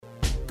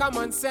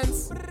common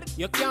sense.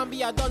 You can't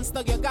be a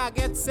dunster, you gotta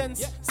get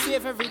sense.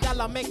 Save every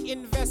dollar, make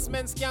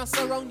investments. Can't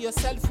surround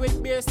yourself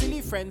with bare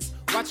silly friends.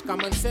 Watch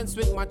Common Sense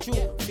with Matthew.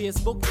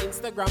 Facebook,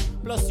 Instagram,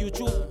 plus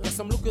YouTube. Get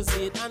some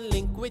Lucozade and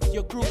link with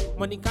your crew.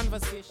 Money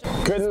conversation.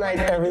 Good night,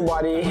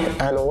 everybody,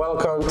 and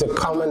welcome to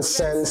Common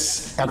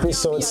Sense,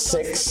 episode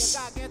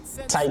 6,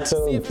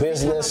 titled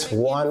Business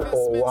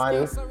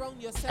 101.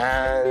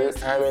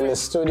 And I'm in the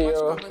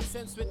studio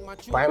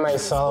by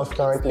myself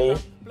currently.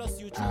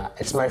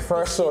 It's my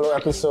first solo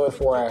episode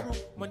for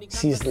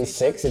season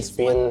 6. It's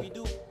been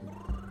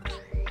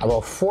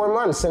about 4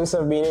 months since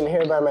I've been in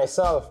here by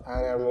myself,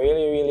 and I'm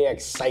really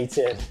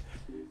excited.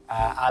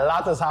 A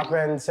lot has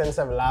happened since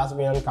I've last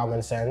been on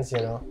Common Sense,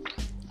 you know.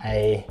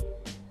 The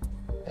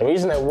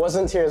reason I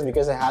wasn't here is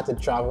because I had to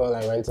travel.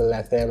 I went to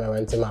Lethem, I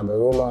went to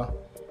Mabaruma,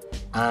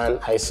 and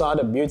I saw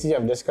the beauty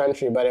of this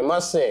country. But I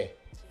must say,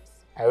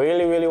 I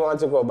really want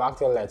to go back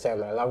to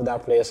Lethem. I love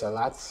that place a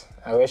lot.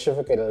 I wish if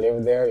I could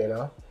live there, you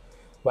know.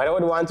 But I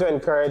would want to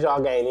encourage all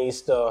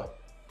Guyanese to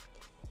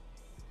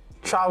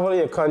travel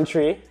your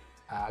country.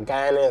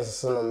 Guyana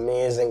is an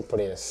amazing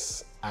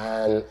place.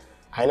 And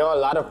I know a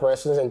lot of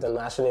persons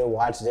internationally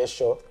watch this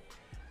show,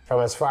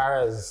 from as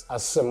far as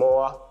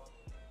Samoa,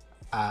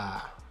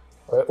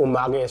 where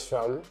Umaga is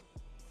from,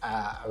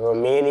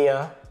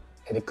 Romania,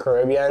 in the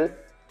Caribbean.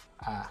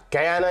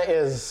 Guyana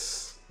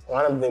is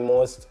one of the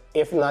most,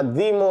 if not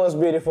the most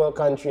beautiful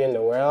country in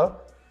the world.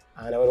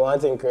 And I would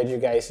want to encourage you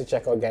guys to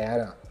check out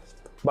Guyana.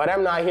 But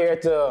I'm not here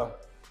to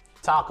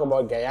talk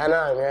about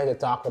Guyana. I'm here to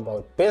talk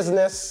about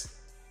business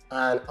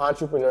and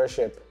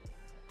entrepreneurship.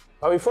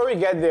 But before we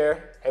get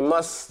there, I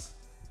must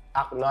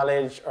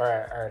acknowledge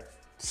or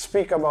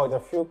speak about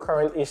a few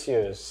current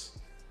issues.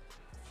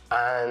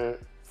 And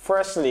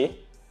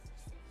firstly,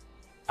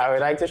 I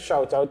would like to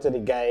shout out to the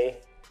guy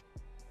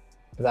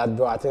that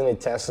brought in the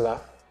Tesla.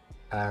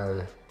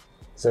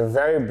 He's a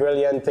very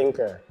brilliant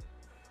thinker.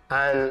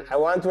 And I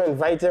want to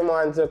invite him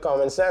on to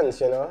Common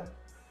Sense, you know.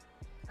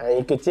 And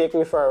he could take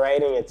me for a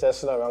ride in a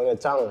Tesla around the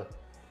town.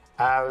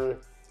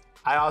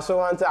 I also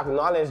want to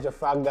acknowledge the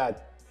fact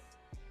that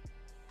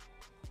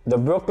the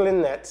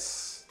Brooklyn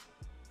Nets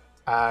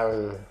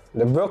have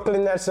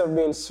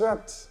been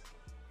swept.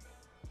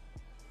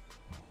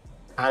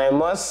 And I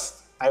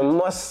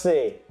must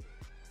say,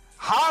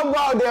 how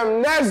about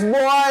them Nets,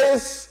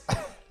 boys?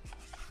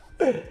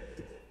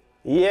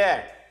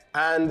 Yeah,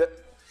 and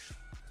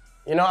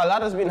you know, a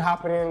lot has been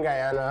happening in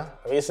Guyana.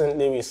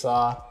 Recently, we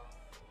saw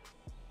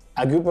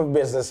a group of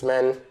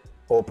businessmen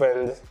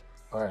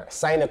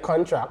signed a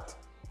contract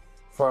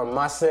for a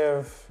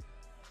massive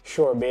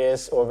shore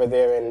base over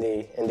there in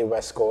the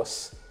West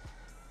Coast.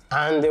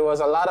 And there was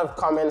a lot of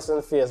comments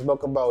on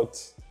Facebook about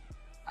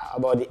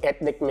the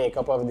ethnic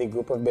makeup of the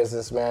group of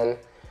businessmen.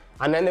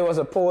 And then there was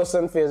a post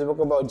on Facebook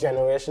about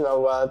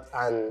generational wealth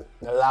and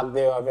the lack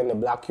thereof in the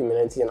black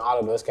community and all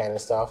of those kind of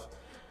stuff.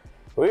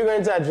 We're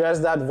going to address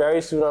that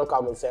very soon on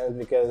Common Sense,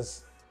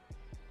 because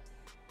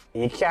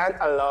you can't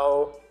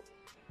allow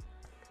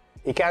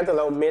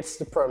myths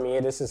to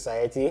permeate the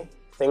society.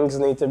 Things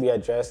need to be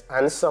addressed,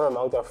 and some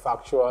amount of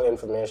factual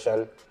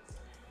information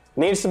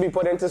needs to be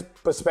put into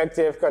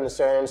perspective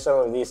concerning some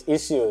of these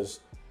issues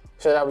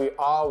so that we're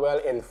all well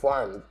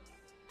informed,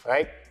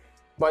 right?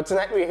 But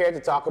tonight we're here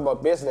to talk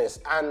about business.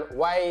 And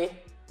why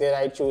did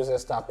I choose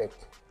this topic?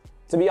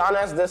 To be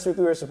honest, this week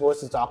we were supposed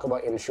to talk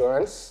about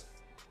insurance.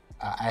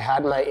 I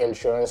had my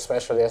insurance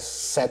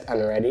specialist set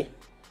and ready,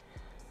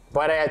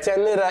 but I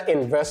attended an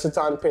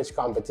Investor-Town pitch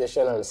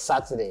competition on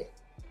Saturday,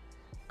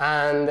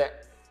 and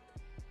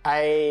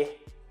I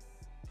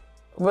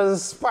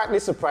was partly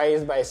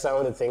surprised by some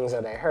of the things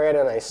that I heard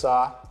and I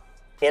saw,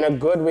 in a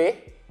good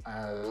way,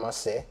 I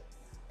must say.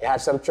 It had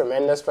some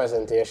tremendous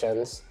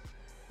presentations,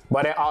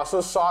 but I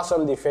also saw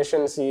some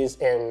deficiencies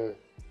in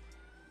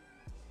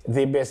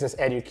the business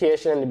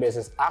education, the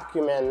business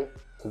acumen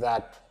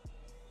that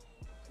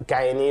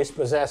Guyanese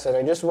possess, and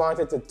I just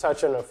wanted to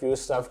touch on a few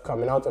stuff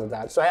coming out of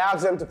that. So I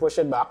asked them to push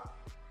it back,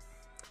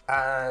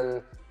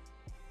 and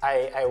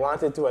I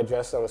wanted to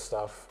address some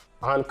stuff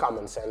on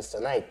Common Sense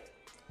tonight.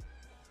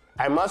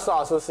 I must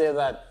also say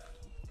that,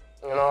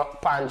 you know,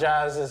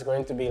 Panjaz is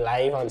going to be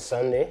live on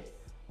Sunday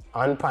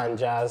on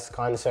Panjaz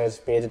Concerts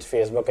page at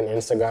Facebook and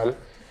Instagram.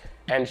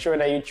 Ensure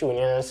that you tune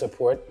in and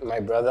support my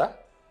brother.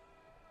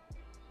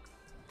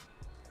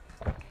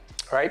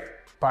 Right?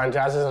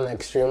 Panjaz is an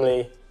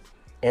extremely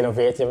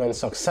innovative and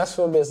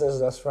successful business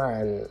thus far,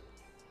 and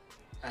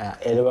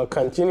it will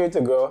continue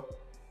to grow.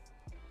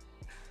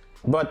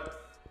 But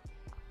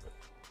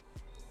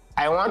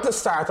I want to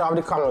start off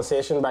the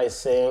conversation by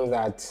saying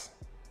that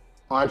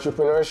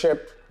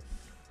entrepreneurship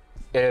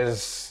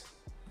is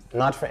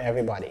not for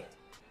everybody.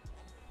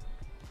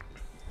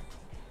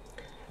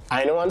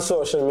 I know on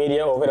social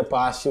media over the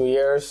past few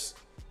years,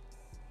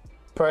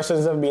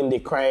 persons have been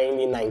decrying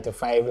the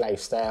 9-to-5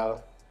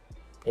 lifestyle,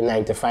 the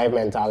 9-to-5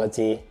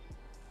 mentality,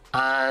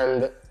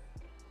 and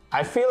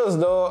I feel as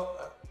though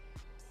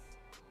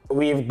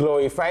we've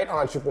glorified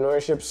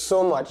entrepreneurship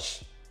so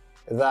much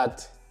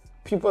that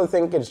people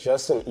think it's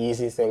just an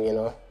easy thing, you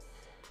know.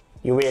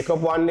 You wake up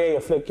one day, you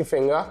flick your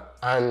finger,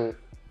 and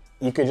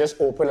you could just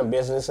open a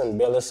business and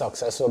build a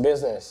successful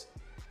business.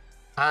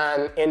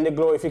 And in the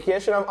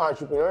glorification of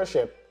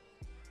entrepreneurship,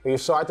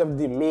 we've sort of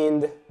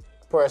demeaned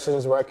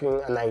persons working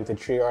a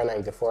 9-to-3 or a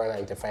 9-to-4 or a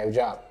 9-to-5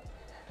 job.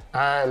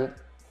 And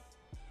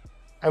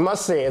I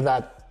must say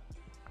that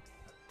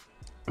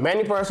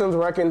many persons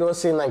working those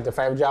same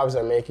 9-to-5 jobs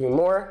are making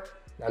more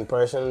than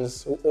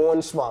persons who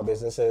own small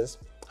businesses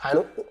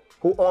and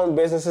who own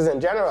businesses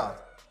in general.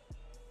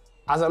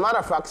 As a matter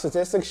of fact,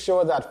 statistics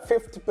show that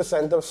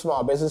 50% of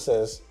small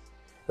businesses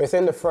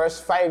within the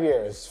first 5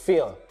 years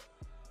fail.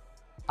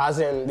 As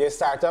in, they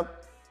start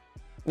up,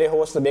 they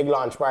host a big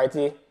launch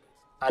party,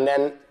 and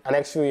then the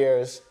next few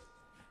years,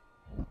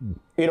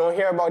 you don't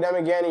hear about them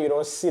again and you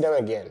don't see them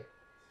again.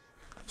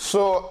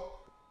 So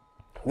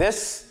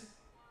this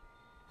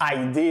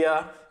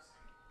idea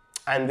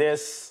and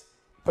this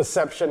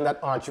perception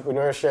that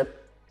entrepreneurship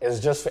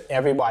is just for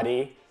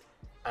everybody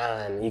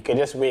and you can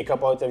just wake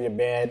up out of your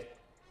bed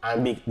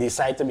and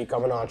decide to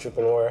become an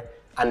entrepreneur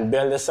and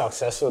build a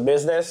successful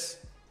business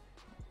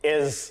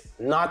is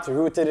not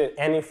rooted in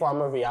any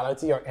form of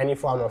reality or any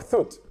form of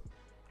truth.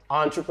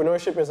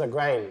 Entrepreneurship is a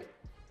grind.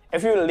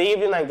 If you leave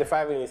the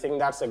 9-to-5 and you think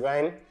that's a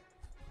grind,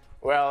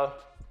 well,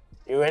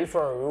 you're in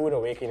for a rude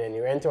awakening.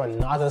 You're into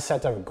another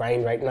set of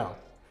grind right now.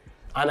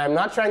 And I'm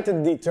not trying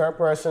to deter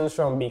persons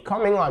from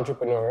becoming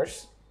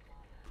entrepreneurs,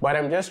 but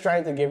I'm just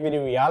trying to give you the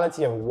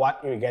reality of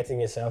what you're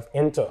getting yourself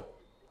into.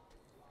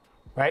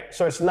 Right?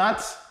 So it's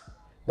not,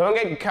 don't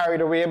get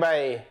carried away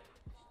by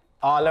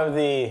all of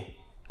the,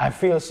 I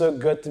feel so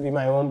good to be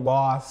my own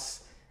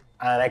boss,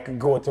 and I can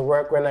go to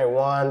work when I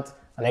want,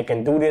 and I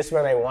can do this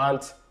when I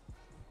want.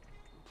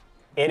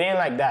 It ain't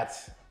like that.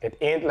 It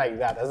ain't like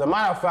that. As a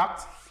matter of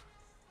fact,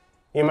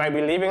 you might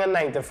be leaving a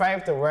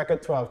 9-to-5 to work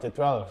at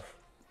 12-to-12.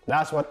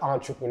 That's what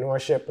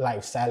entrepreneurship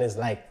lifestyle is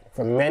like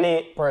for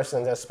many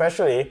persons,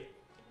 especially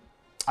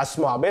a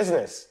small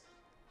business,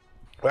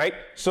 right?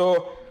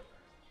 So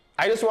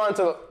I just want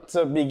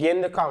to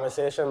begin the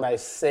conversation by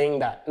saying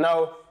that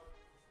now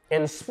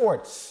in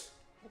sports,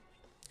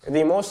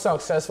 the most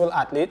successful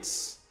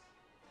athletes,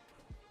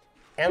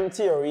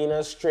 empty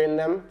arenas train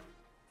them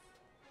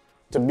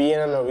to be in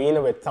an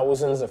arena with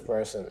thousands of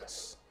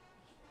persons.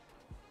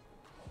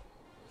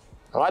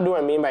 And what do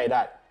I mean by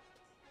that?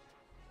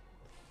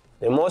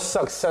 The most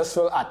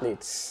successful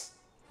athletes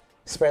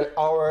spend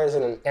hours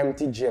in an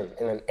empty gym,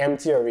 in an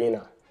empty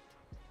arena,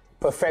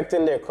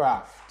 perfecting their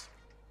craft.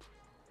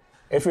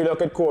 If you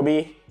look at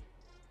Kobe,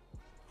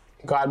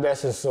 God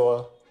bless his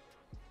soul,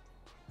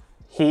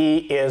 he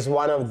is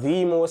one of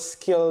the most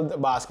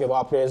skilled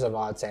basketball players of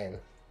all time.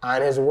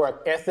 And his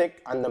work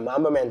ethic and the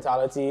Mamba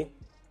mentality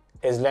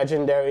is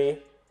legendary.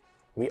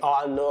 We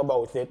all know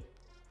about it.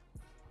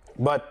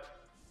 But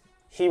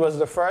he was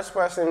the first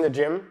person in the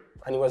gym,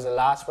 and he was the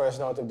last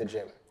person out of the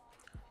gym.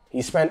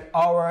 He spent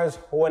hours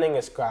honing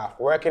his craft,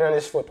 working on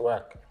his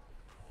footwork,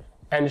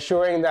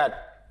 ensuring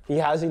that he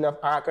has enough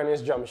arc on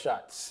his jump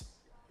shots,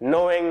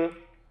 knowing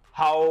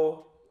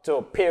how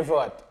to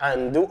pivot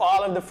and do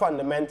all of the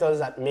fundamentals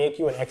that make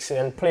you an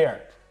excellent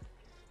player.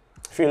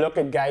 If you look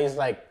at guys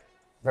like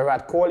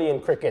Virat Kohli in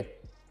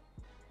cricket,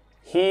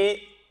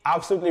 he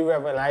absolutely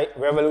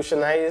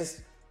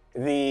revolutionized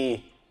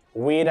the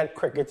way that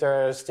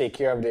cricketers take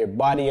care of their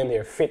body and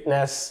their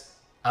fitness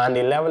and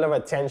the level of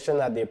attention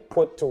that they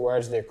put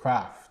towards their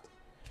craft.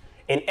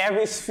 In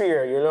every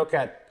sphere, you look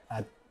at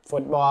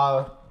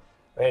football,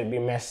 whether it be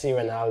Messi,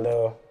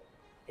 Ronaldo,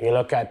 you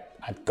look at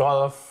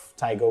golf,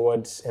 Tiger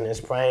Woods in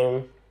his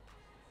prime,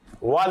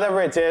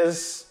 whatever it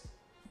is,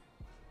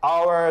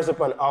 hours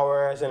upon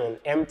hours in an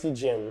empty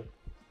gym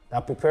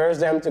that prepares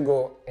them to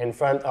go in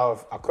front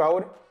of a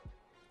crowd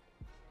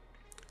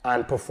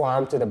and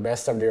perform to the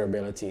best of their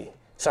ability.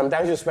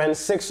 Sometimes you spend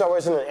 6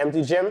 hours in an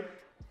empty gym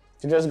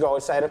to just go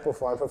outside and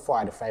perform for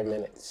 45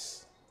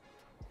 minutes,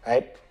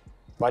 right?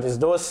 But it's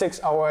those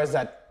 6 hours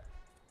that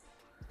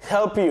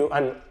help you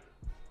and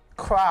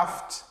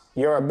craft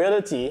your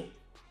ability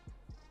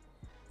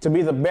to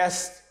be the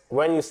best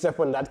when you step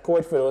on that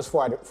court for those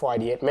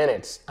 48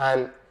 minutes.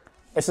 And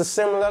it's a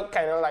similar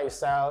kind of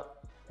lifestyle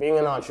being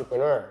an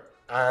entrepreneur.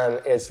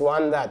 And it's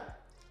one that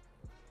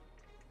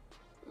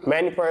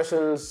many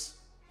persons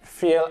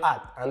fail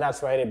at, and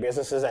that's why their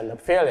businesses end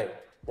up failing.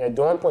 They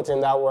don't put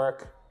in that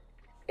work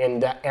in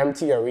the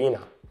empty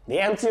arena. The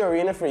empty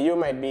arena for you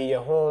might be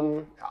your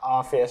home, your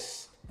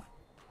office,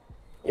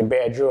 your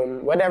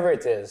bedroom, whatever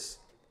it is.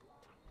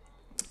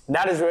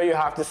 That is where you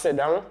have to sit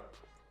down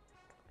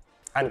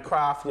and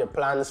craft your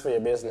plans for your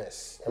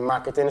business, your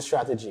marketing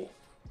strategy,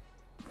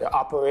 your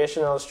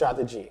operational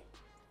strategy,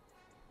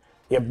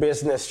 your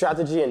business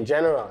strategy in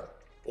general,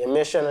 your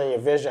mission and your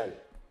vision,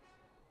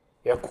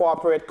 your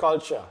corporate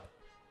culture.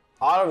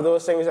 All of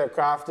those things are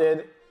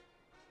crafted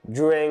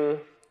during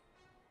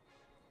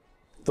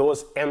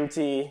those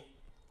empty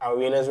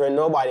arenas where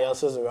nobody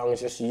else is around,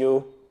 it's just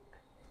you.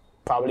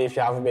 Probably if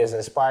you have a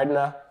business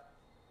partner.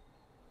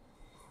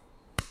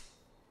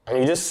 And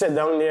you just sit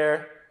down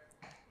there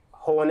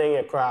honing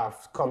your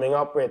craft, coming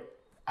up with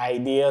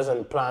ideas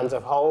and plans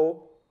of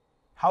how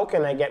how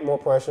can I get more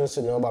persons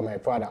to know about my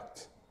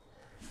product?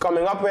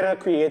 Coming up with a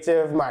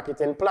creative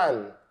marketing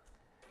plan,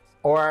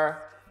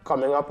 or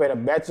coming up with a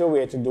better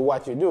way to do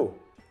what you do.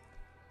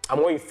 A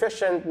more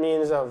efficient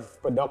means of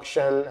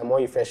production, a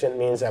more efficient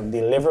means of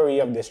delivery,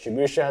 of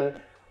distribution.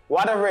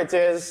 Whatever it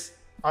is,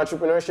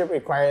 entrepreneurship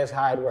requires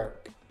hard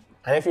work.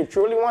 And if you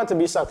truly want to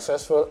be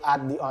successful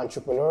at the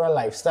entrepreneurial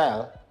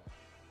lifestyle,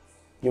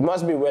 you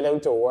must be willing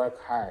to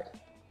work hard.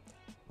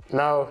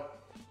 Now,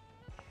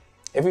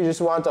 if you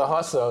just want to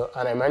hustle,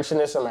 and I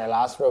mentioned this in my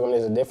last program,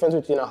 there's a difference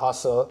between a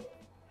hustle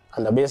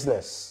and a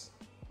business.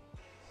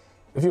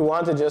 If you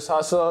want to just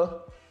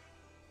hustle,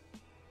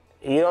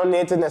 you don't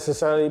need to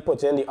necessarily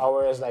put in the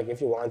hours like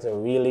if you want a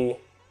really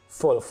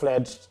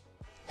full-fledged,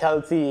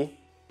 healthy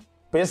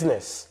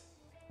business.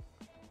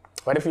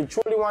 But if you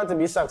truly want to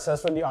be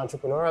successful in the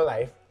entrepreneurial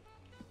life,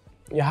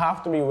 you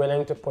have to be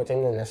willing to put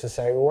in the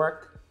necessary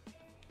work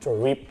to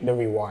reap the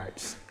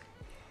rewards.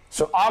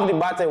 So off the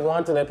bat, I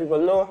want to let people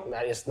know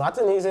that it's not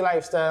an easy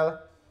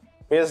lifestyle.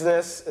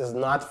 Business is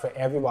not for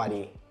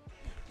everybody.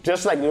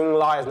 Just like doing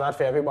law is not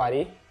for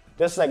everybody.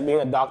 Just like being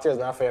a doctor is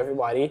not for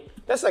everybody.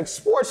 Just like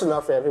sports is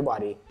not for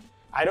everybody.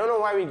 I don't know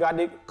why we got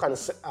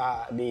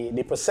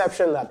the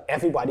perception that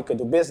everybody could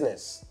do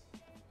business,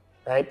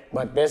 right?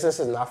 But business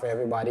is not for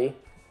everybody,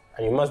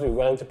 and you must be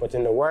willing to put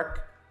in the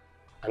work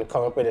and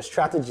come up with the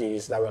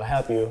strategies that will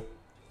help you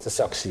to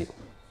succeed.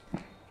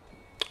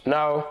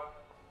 Now,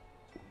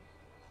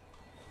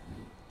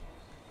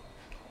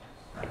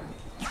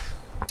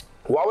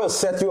 what will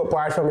set you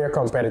apart from your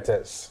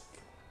competitors?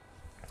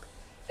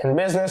 In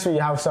business, we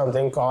have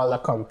something called a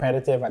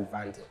competitive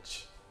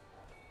advantage.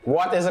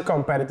 What is a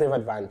competitive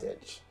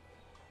advantage?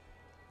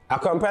 A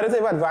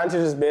competitive advantage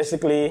is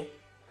basically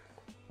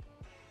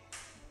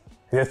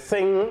the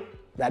thing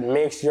that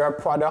makes your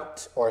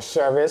product or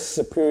service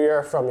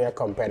superior from your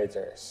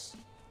competitors.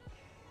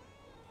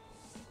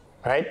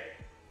 Right?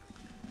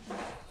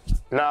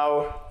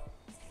 Now,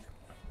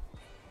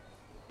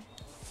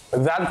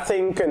 that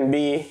thing can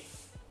be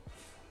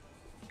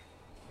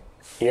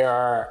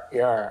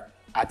your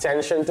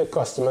attention to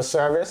customer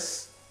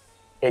service.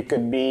 It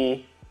could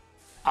be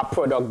a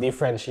product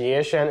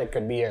differentiation. It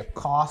could be the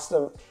cost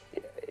of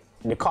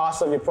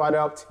your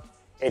product.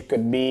 It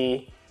could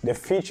be the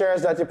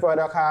features that your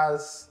product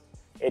has.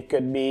 It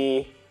could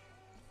be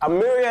a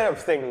myriad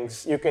of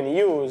things you can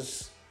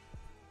use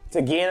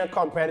to gain a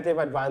competitive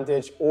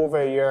advantage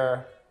over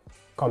your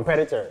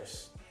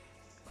competitors.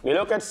 We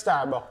look at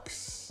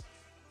Starbucks.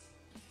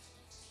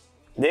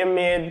 They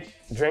made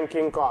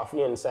drinking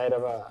coffee inside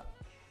of a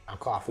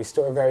coffee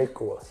store very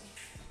cool.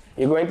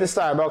 You go into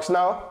Starbucks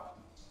now,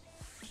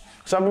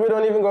 some people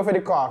don't even go for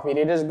the coffee,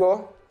 they just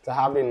go to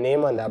have the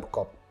name on that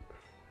cup.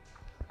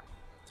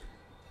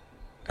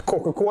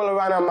 Coca-Cola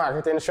ran a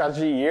marketing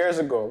strategy years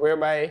ago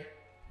whereby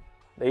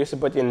they used to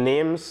put your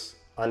names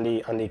on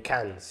the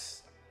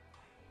cans.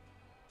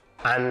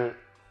 And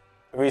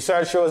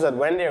research shows that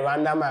when they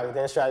ran that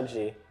marketing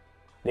strategy,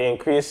 they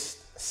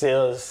increased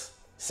sales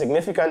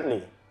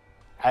significantly.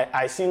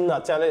 I see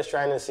Nutella is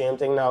trying the same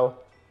thing now,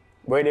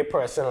 where they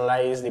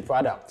personalize the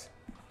product.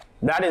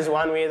 That is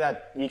one way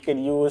that you could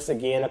use to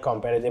gain a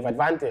competitive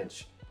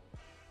advantage.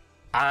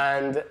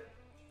 And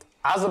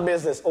as a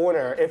business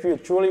owner, if you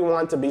truly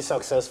want to be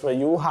successful,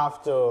 you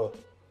have to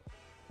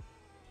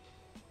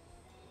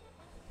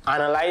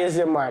analyze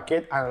your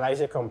market, analyze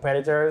your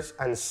competitors,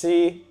 and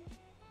see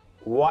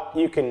what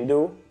you can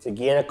do to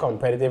gain a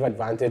competitive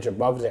advantage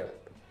above them.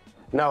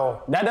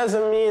 Now, that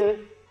doesn't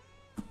mean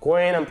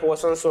going and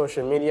post on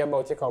social media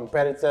about your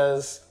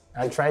competitors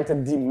and trying to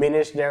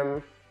diminish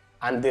them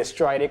and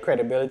destroy their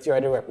credibility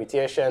or their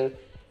reputation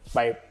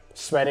by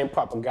spreading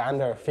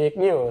propaganda or fake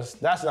news.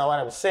 That's not what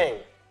I'm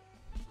saying.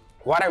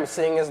 What I'm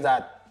saying is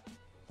that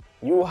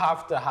you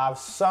have to have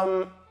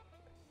some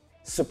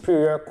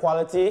superior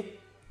quality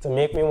to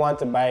make me want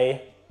to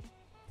buy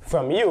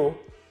from you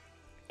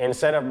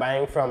instead of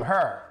buying from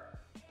her.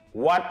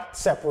 What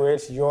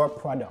separates your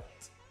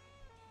product?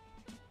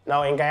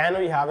 Now in Guyana,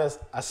 we have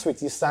a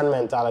sweetie stand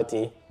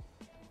mentality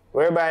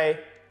whereby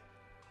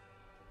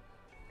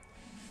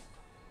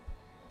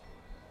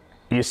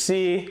you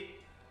see,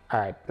 all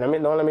right, let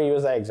me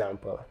use that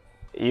example.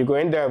 You go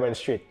in Durban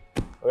Street,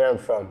 where I'm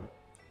from.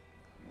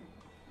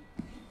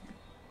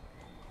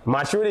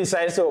 Matthew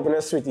decides to open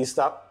a sweetie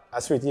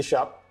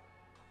shop,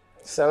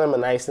 sell him a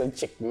nice little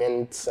chick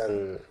mints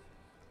and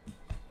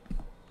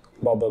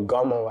bubble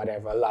gum or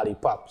whatever,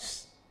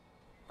 lollipops.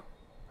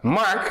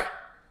 Mark,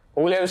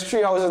 who lives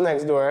 3 houses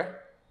next door,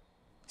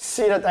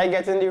 see that I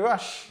get in the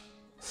rush.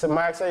 So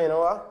Mark said, you know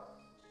what?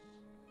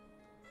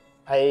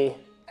 I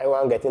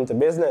want to get into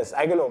business.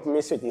 I can open my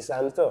sweetie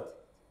stand too.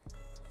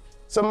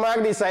 So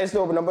Mark decides to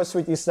open up a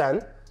sweetie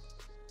stand.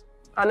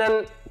 And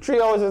then 3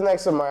 houses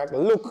next to Mark,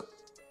 look,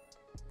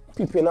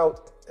 peeping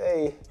out.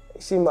 Hey,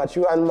 you see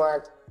Matthew and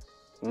Mark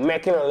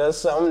making a little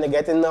something to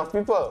get enough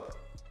people.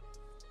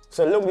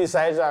 So Luke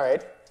decides, all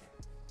right,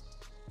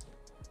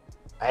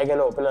 I can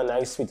open a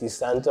nice sweetie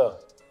stand too.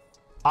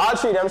 All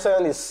 3 of them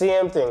selling the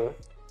same thing,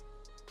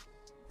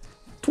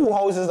 2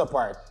 houses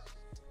apart.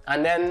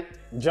 And then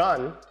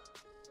John,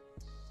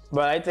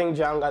 but I think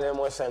John got a little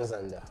more sense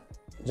than that.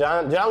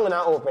 John will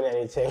not open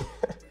anything,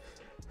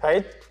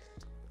 right?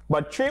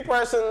 But 3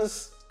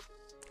 persons,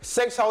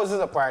 6 houses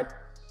apart,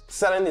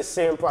 selling the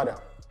same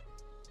product.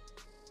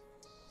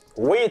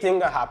 What do you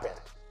think will happen?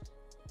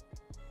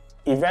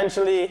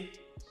 Eventually,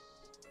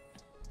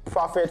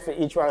 profit for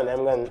each one of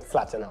them going to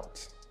flatten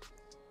out,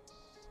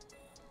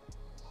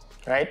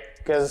 right?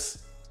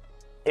 Because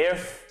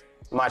if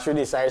Matthew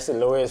decides to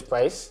lower his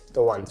price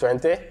to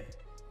 120,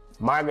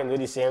 Mark can do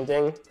the same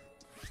thing,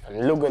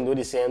 and Luke can do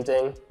the same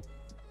thing,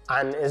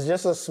 and it's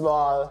just a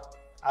small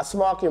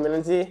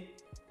community,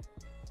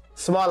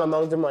 small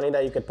amount of money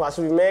that you could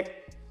possibly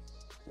make.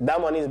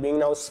 That money is being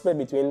now split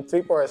between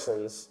 3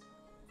 persons,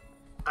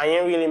 and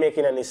ain't really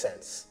making any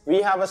sense.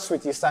 We have a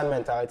sweetie stand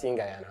mentality in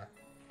Guyana,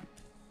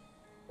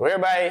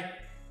 whereby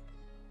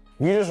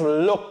you just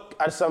look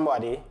at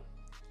somebody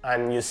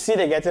and you see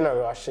they get in a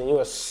rush and you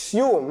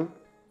assume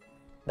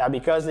that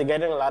because they're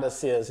getting a lot of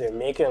sales, they're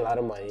making a lot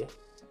of money,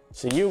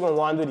 so you're going to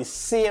want to do the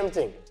same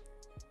thing.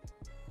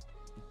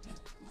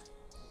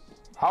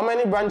 How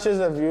many brunches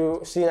have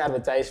you seen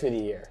advertised for the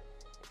year?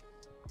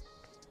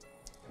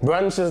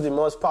 Brunch is the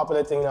most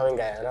popular thing now in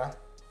Guyana.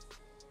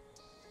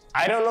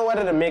 I don't know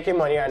whether they're making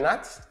money or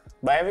not,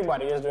 but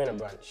everybody is doing a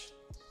brunch.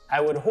 I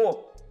would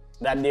hope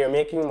that they're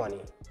making money,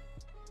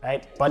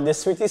 right? But the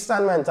sweetie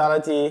stand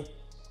mentality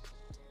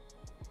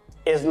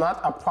is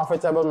not a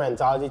profitable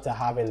mentality to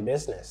have in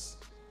business,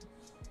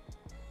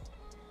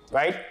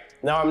 right?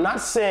 Now, I'm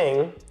not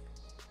saying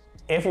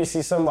if you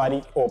see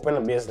somebody open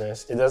a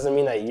business, it doesn't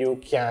mean that you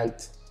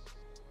can't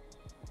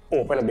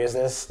open a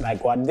business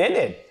like what they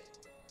did.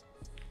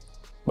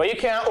 But you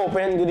can't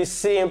open and do the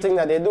same thing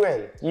that they're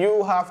doing.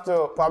 You have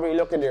to probably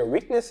look at their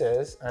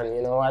weaknesses and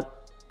you know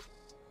what?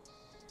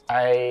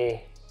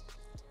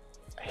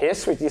 Here's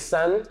Sweetie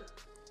Stan.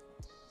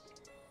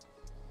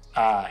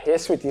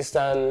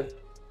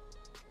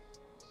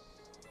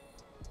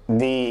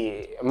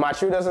 The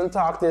Matthew doesn't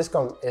talk to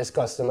his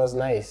customers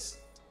nice.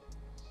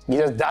 He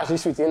just dash the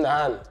sweetie in the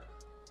hand.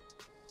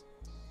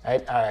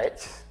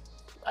 Alright.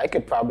 I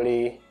could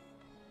probably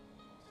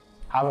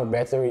have a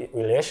better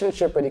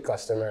relationship with the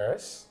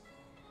customers,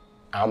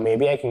 and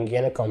maybe I can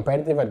gain a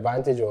competitive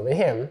advantage over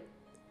him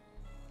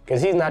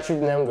because he's not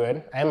treating them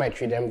good. I might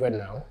treat them good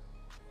now.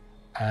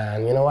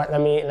 And you know what? Let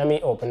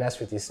me open that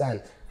sweetie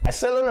stand. I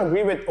still don't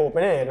agree with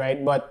opening it,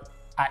 right? But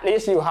at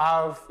least you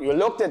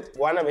looked at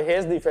one of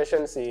his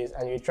deficiencies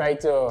and you try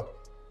to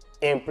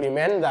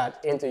implement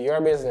that into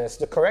your business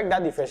to correct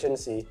that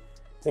deficiency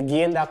to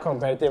gain that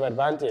competitive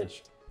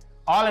advantage.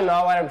 All in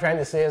all, what I'm trying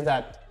to say is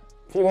that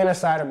if you're going to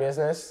start a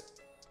business,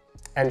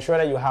 ensure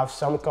that you have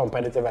some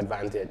competitive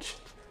advantage,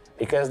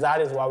 because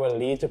that is what will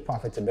lead to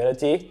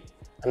profitability,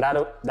 and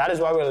that is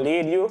what will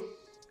lead you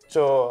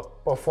to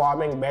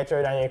performing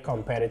better than your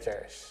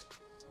competitors.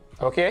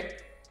 Okay?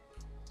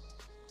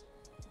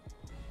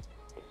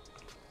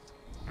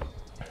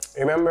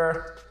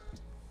 Remember,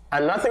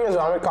 and nothing is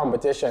wrong with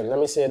competition. Let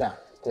me say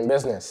that in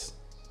business.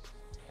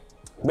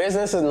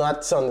 Business is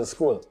not Sunday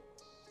school,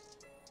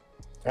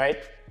 right?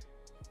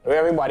 Where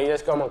everybody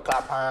just come and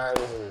clap hands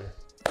and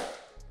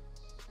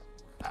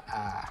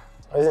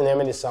what's the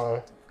name of the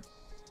song?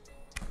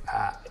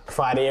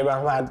 Father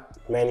Abraham had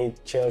many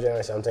children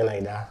or something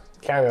like that.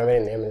 Can't remember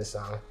the name of the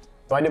song.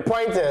 But the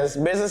point is,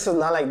 business is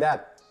not like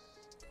that.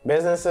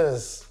 Business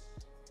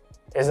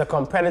is a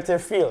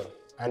competitive field,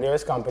 and there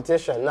is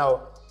competition.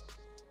 Now,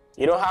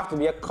 you don't have to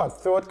be a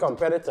cutthroat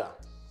competitor,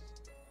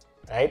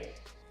 right?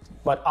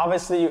 But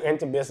obviously you're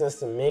into business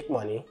to make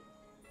money,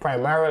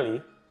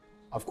 primarily.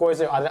 Of course,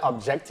 there are other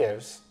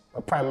objectives,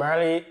 but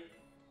primarily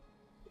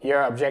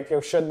your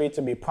objective should be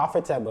to be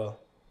profitable.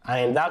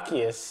 And in that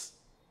case,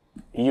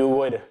 you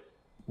would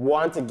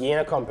want to gain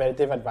a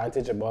competitive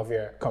advantage above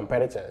your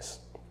competitors.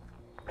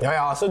 Now, I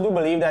also do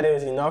believe that there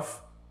is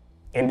enough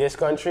in this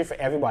country for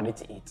everybody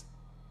to eat,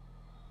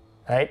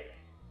 right?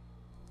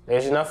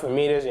 There's enough for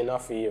me, there's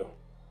enough for you.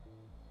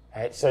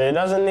 Right? So there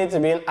doesn't need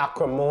to be an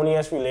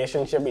acrimonious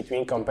relationship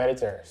between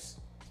competitors.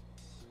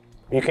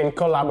 You can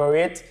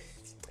collaborate.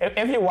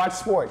 If you watch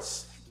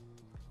sports,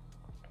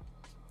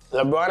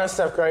 LeBron and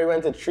Steph Curry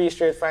went to 3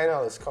 straight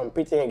finals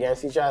competing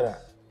against each other.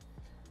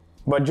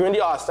 But during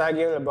the All-Star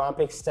game, LeBron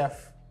picked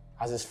Steph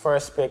as his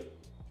first pick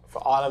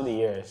for all of the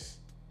years.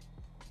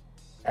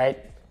 Right?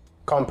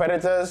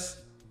 Competitors,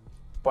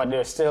 but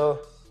they're still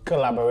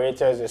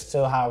collaborators. They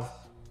still have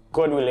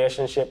good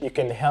relationship. You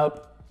can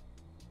help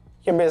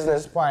your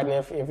business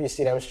partner if you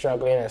see them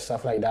struggling and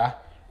stuff like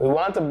that. We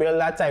want to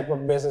build that type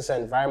of business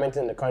environment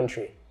in the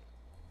country.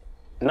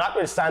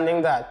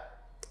 Notwithstanding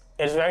that,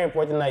 it's very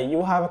important that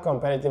you have a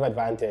competitive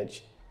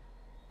advantage,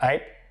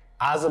 right,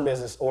 as a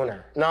business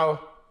owner. Now,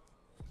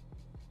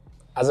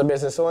 as a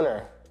business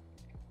owner,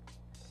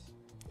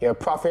 your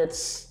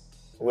profits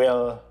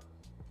will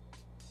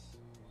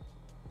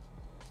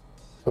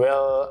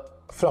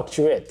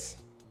fluctuate.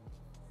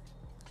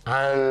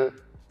 And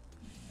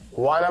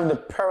one of the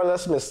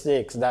perilous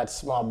mistakes that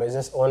small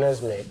business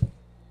owners make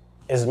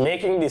is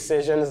making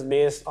decisions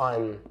based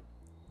on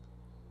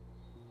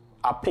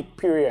a peak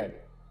period.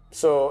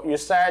 So you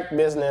start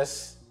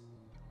business,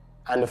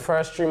 and the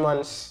first 3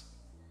 months,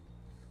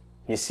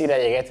 you see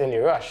that you're getting the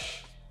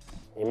rush.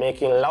 You're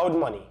making loud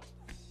money.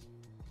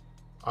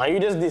 And you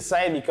just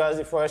decide because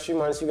the first 3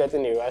 months you're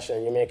getting the rush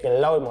and you're making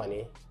loud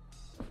money,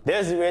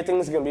 this is the way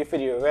things are going to be for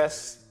the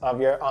rest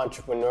of your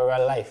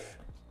entrepreneurial life.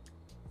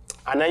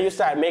 And then you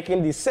start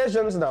making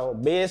decisions now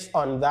based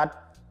on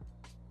that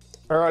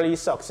early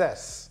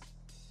success.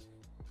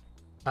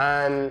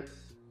 And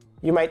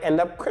you might end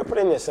up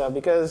crippling yourself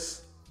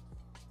because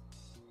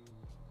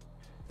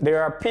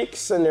there are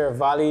peaks and there are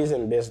valleys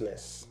in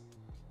business.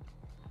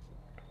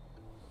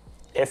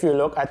 If you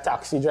look at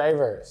taxi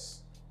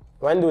drivers,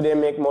 when do they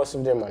make most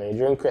of their money?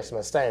 During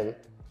Christmas time,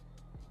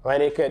 when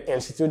they could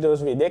institute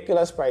those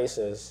ridiculous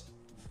prices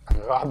and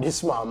rob this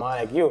small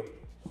man like you.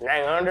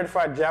 900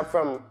 for a job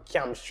from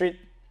Camp Street,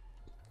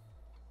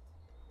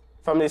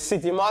 from the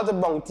city mall to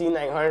Bounty,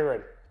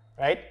 900,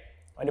 right?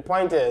 But the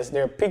point is,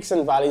 there are peaks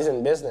and valleys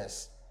in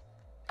business.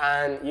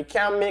 And you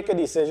can't make a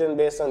decision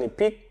based on the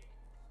peak,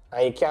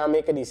 and you can't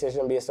make a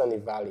decision based on the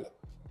valley,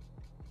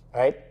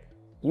 right?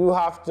 You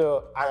have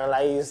to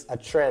analyze a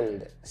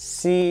trend,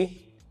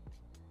 see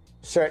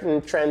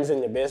certain trends in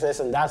your business,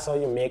 and that's how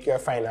you make your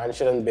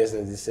financial and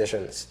business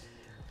decisions.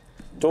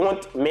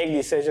 Don't make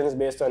decisions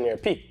based on your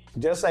peak.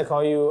 Just like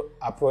how you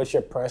approach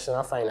your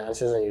personal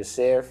finances and you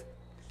save,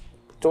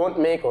 don't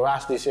make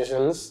rash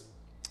decisions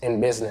in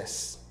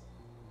business,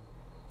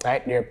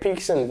 right? There are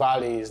peaks and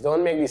valleys.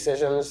 Don't make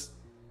decisions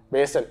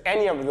based on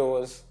any of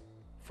those.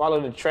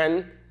 Follow the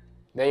trend,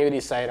 then you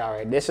decide, all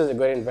right, this is a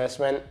good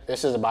investment,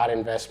 this is a bad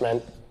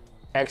investment,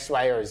 X,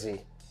 Y, or Z.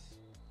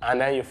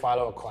 And then you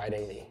follow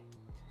accordingly,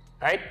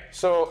 right?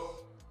 So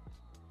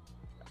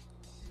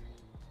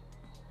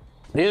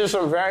these are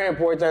some very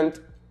important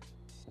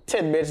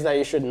tidbits that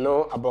you should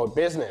know about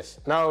business.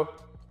 Now,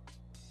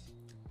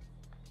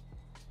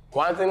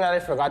 one thing that I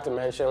forgot to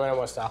mention when I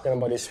was talking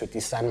about this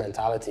 50-cent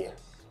mentality.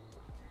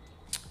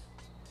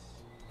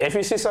 If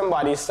you see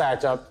somebody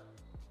start up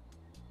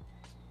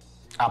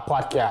a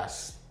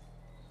podcast,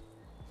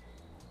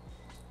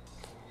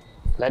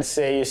 let's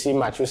say you see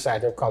Matthew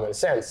start up Common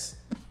Sense,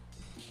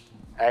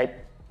 right?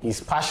 He's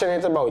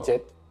passionate about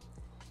it,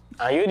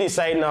 and you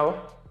decide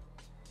now,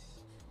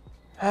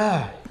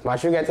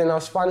 Matthew get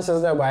enough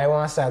sponsors there, but I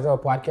want to start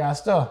up a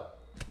podcast too.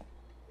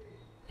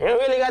 You don't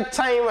really got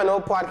time for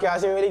no podcast,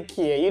 you don't really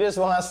care. You just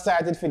want to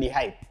start it for the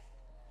hype.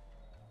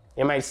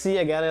 You might see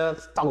you get a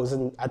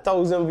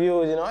thousand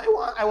views, you know,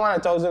 I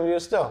want 1,000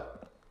 views too.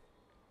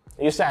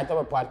 You start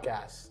up a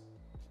podcast,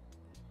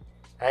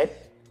 right?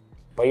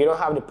 But you don't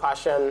have the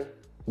passion,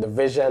 the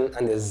vision,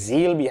 and the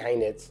zeal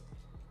behind it.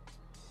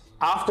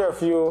 After a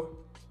few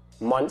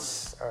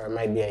months, or it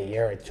might be a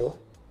year or two,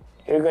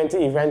 you're going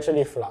to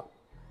eventually flop.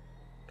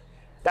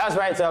 That's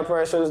why I tell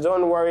persons,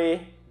 don't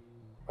worry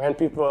when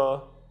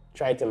people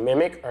try to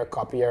mimic or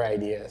copy your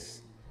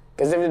ideas.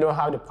 Because if they don't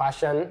have the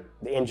passion,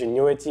 the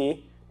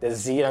ingenuity, the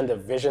zeal, and the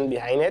vision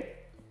behind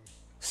it,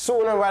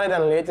 sooner rather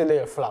than later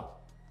they'll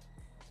flop.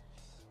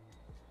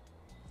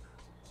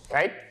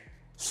 Right?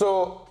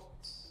 So,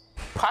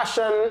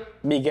 passion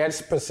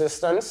begets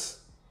persistence,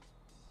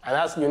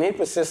 and you need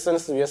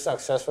persistence to be a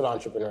successful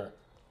entrepreneur.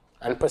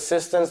 And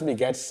persistence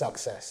begets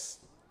success.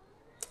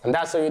 And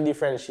that's how you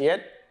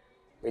differentiate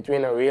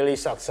between a really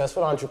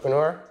successful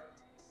entrepreneur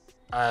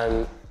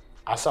and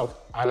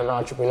an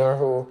entrepreneur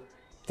who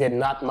did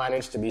not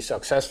manage to be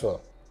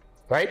successful,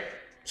 right?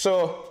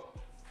 So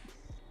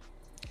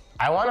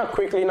I want to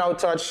quickly now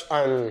touch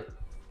on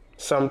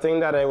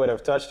something that I would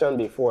have touched on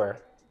before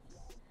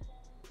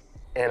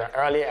in an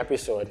earlier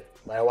episode,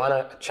 but I want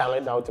to channel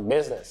it now to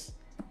business.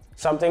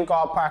 Something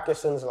called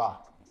Parkinson's Law.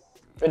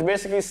 It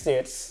basically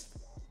states,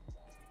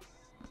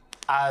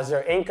 as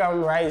your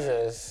income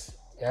rises,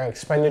 your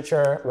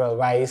expenditure will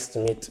rise to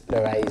meet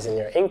the rise in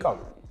your income.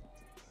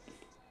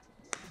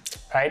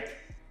 Right?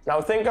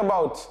 Now think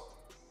about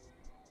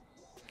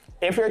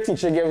if your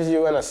teacher gives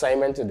you an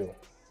assignment to do,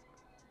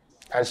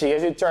 and she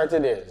gives you 30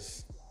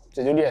 days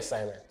to do the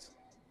assignment.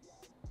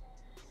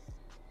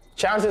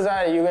 Chances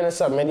are you're going to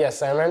submit the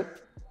assignment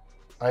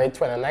on the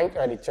 29th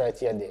or the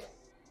 30th day.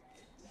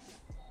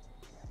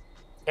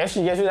 If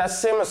she gives you that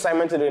same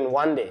assignment to do in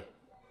one day,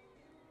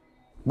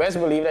 best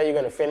believe that you're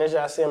going to finish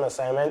that same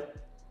assignment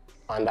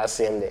on that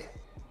same day.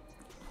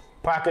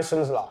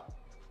 Parkinson's Law,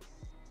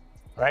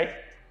 right?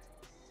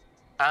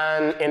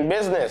 And in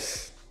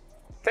business,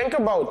 think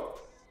about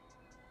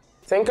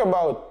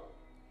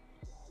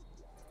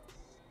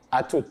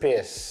a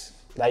toothpaste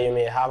that you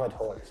may have at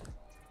home.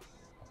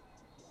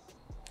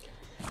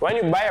 When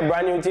you buy a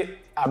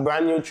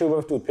brand new tube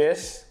of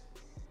toothpaste,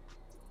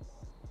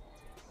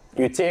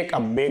 you take a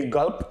big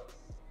gulp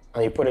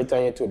and you put it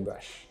on your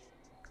toothbrush,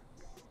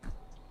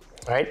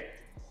 right?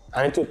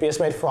 And the toothpaste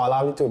might fall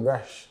off the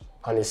toothbrush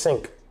on the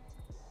sink.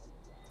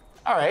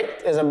 All right,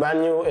 it's a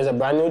brand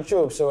new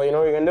tube. So you know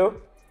what you're gonna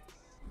do?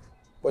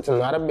 Put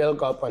another big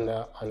gulp on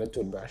the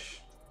toothbrush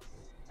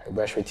and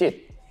brush your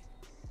teeth.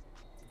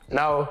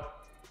 Now,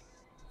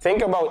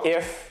 think about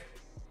if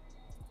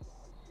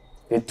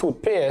the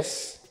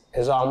toothpaste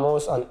is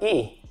almost on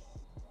E,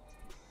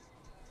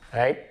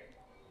 right?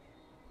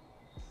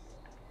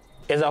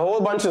 It's a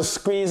whole bunch of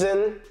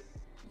squeezing,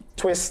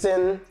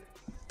 twisting,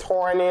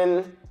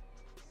 turning,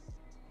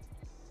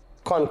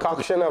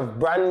 concoction of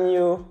brand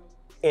new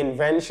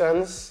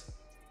inventions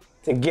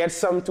to get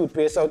some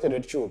toothpaste out of the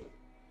tube,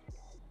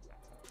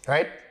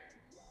 right?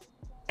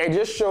 It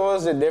just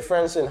shows the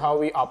difference in how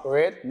we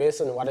operate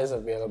based on what is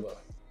available,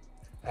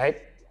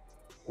 right?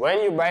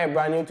 When you buy a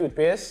brand new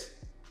toothpaste,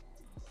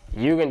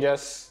 you can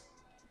just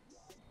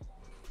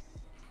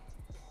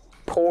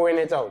pour in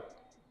it out.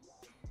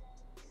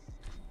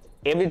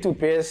 If the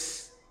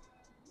toothpaste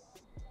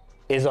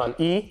is on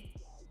E,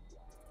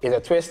 is a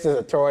twist, is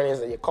a turn, is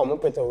that you come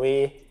up with a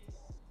way,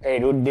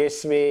 and you do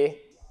this way,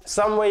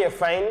 some way you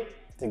find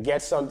to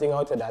get something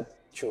out of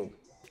that tube.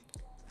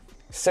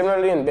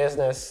 Similarly in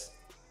business,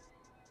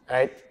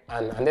 right?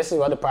 And this is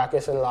what the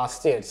Parkinson law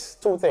states.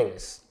 Two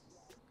things.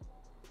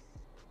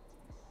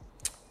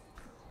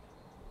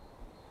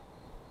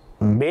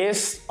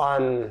 Based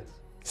on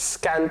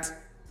scant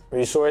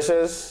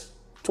resources,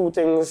 two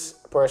things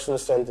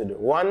persons tend to do.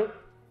 One,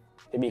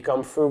 they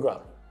become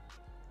frugal.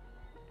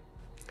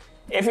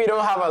 If you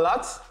don't have a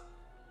lot,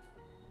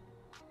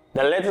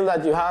 the little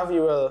that you have,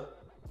 you will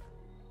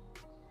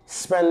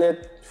spend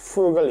it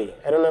frugally.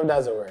 I don't know if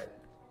that's a word,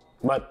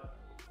 but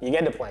you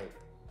get the point.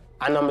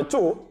 And number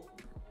two,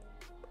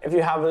 if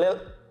you have a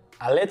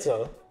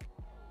little,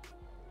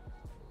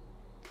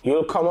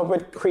 you'll come up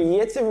with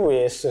creative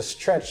ways to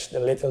stretch the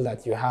little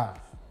that you have.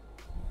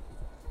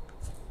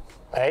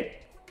 Right?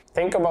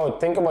 Think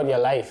about your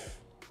life.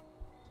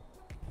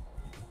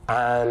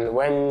 And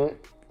when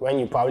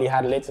you probably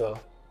had little,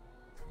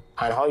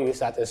 and how you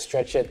start to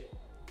stretch it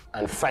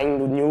and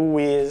find new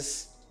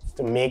ways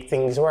to make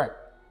things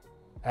work,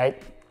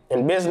 right?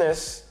 In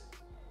business,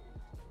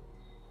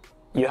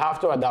 you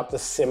have to adopt a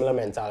similar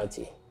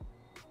mentality,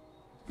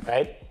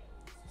 right?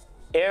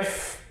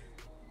 If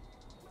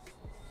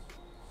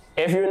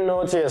you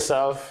know to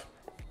yourself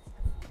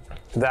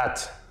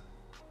that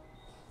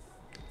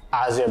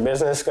as your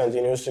business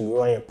continues to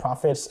grow and your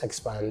profits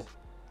expand,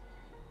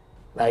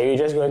 that you're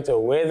just going to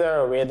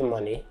wither away the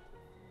money,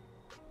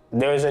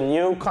 there is a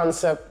new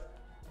concept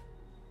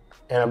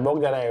in a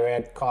book that I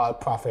read called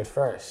Profit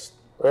First,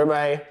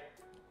 whereby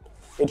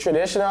the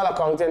traditional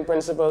accounting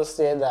principles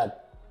state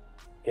that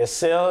your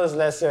sales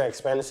less your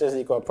expenses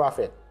equal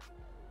profit.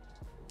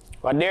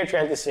 What they're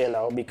trying to say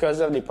now,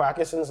 because of the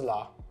Parkinson's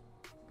law,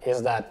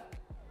 is that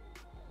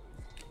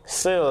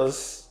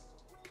sales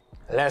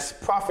less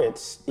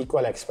profits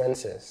equal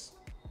expenses.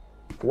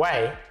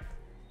 Why?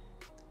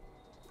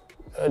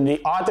 The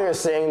author is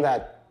saying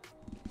that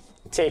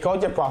take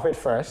out your profit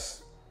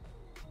first.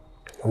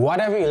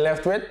 Whatever you're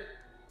left with,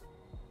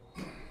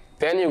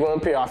 then you're going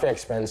to pay off your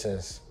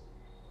expenses.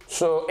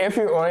 So if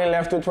you're only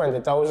left with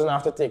 20,000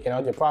 after taking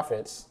out your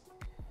profits,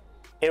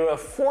 it will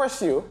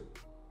force you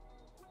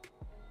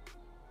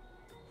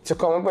to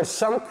come up with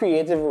some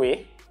creative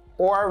way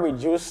or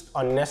reduce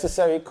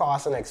unnecessary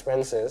costs and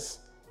expenses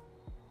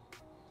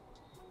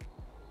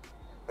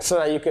so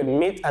that you can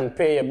meet and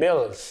pay your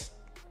bills.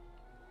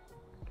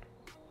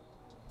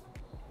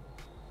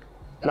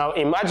 Now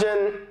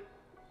imagine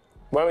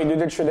when we do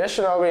the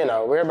traditional way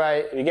now,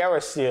 whereby we get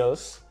our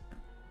sales,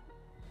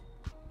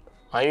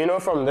 and you know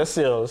from the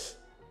sales,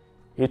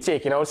 you're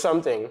taking out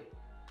something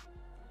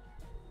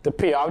to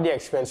pay off the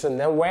expense, and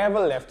then whatever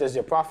left is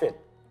your profit.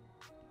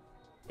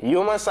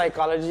 Human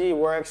psychology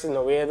works in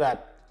a way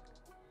that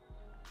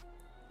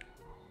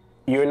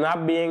you're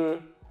not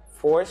being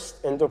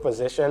forced into a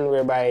position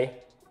whereby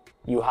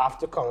you have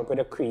to come up with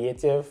a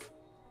creative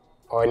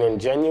or an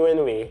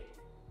ingenuine way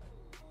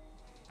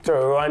to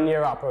run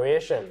your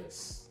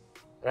operations,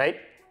 right?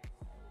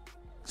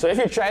 So if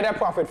you try that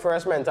profit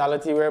first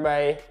mentality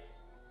whereby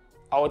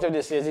out of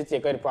the sales you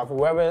take out the profit,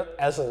 whatever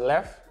else is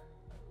left,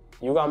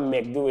 you're gonna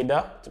make do with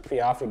that to pay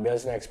off your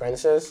bills and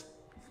expenses.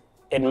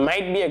 It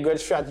might be a good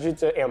strategy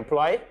to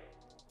employ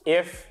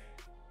if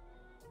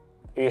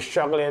you're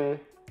struggling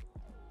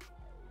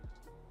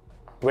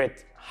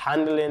with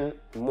handling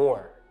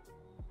more,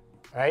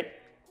 right?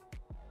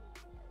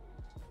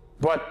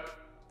 But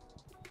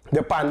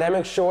the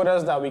pandemic showed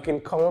us that we can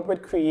come up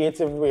with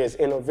creative ways,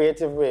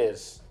 innovative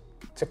ways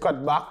to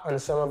cut back on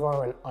some of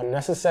our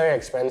unnecessary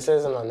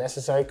expenses and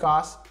unnecessary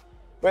costs,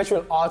 which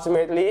will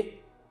ultimately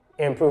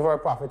improve our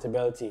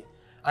profitability.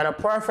 And a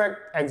perfect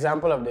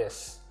example of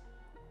this,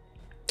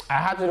 I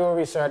had to do a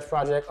research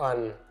project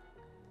on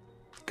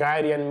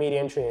Guardian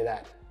Media in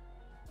Trinidad.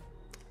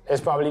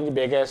 It's probably the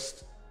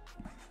biggest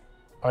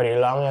or the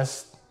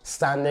longest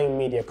standing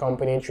media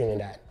company in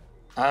Trinidad.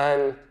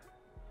 And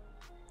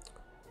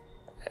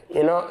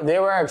you know, they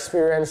were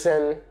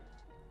experiencing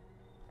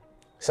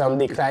some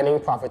declining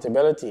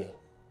profitability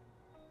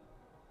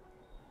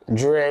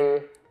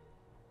during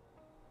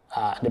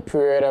the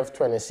period of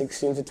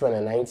 2016 to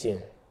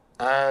 2019.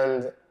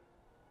 And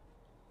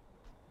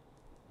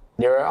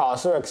they were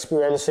also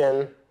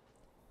experiencing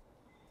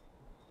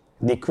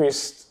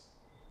decreased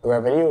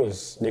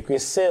revenues,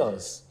 decreased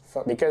sales,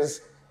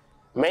 because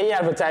Many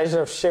advertisers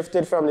have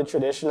shifted from the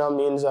traditional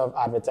means of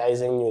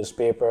advertising,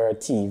 newspaper,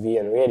 TV,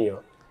 and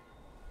radio,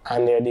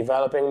 and they're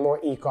developing more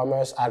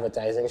e-commerce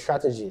advertising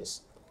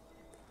strategies.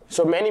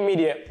 So many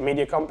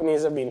media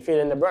companies have been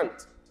feeling the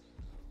brunt.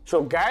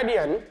 So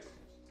Guardian,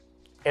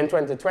 in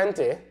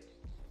 2020,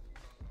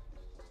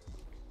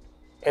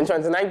 in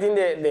 2019,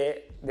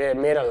 they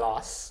made a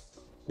loss.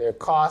 Their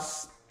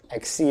costs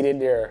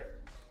exceeded their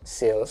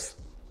sales,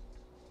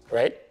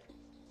 right?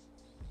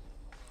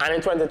 And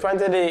in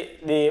 2020,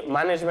 the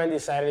management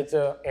decided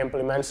to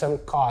implement some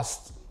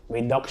cost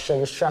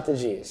reduction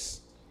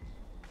strategies.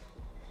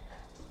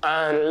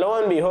 And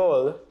lo and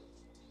behold,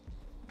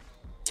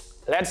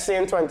 let's say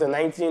in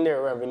 2019,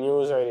 their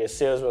revenues or their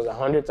sales was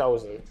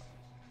 100,000,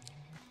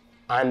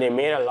 and they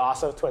made a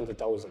loss of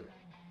 20,000.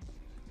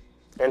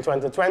 In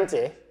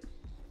 2020,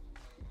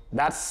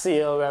 that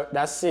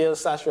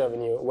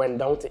sales/revenue went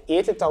down to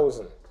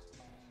 80,000,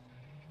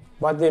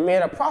 but they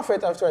made a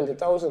profit of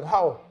 20,000.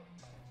 How?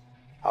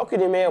 How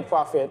can you make a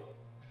profit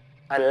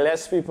and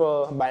less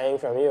people buying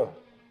from you?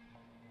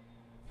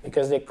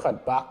 Because they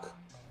cut back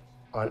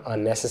on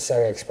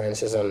unnecessary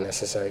expenses,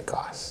 unnecessary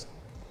costs.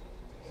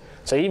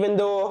 So even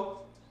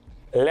though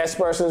less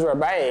persons were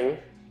buying,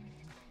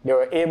 they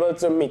were able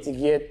to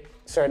mitigate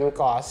certain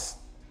costs,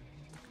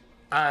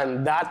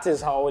 and that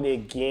is how they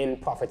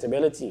gain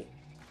profitability,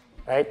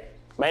 right?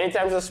 Many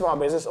times as small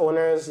business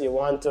owners, you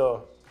want to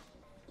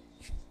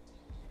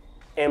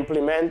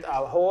implement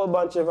a whole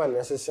bunch of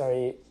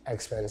unnecessary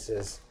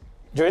expenses.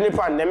 During the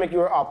pandemic, you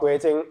were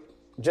operating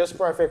just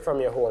perfect from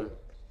your home.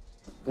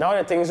 Now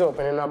that things are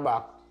opening up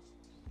back,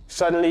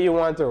 suddenly you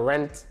want to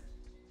rent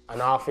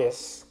an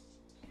office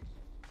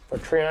for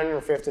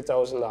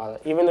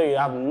 $350,000, even though you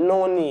have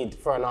no need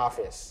for an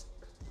office.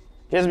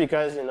 Just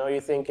because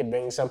you think it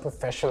brings some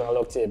professional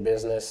look to your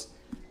business.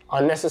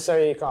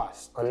 Unnecessary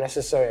cost,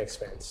 unnecessary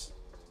expense.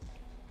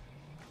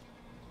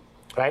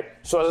 Right?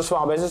 So as a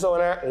small business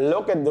owner,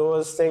 look at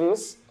those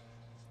things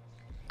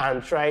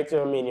and try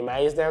to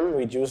minimize them,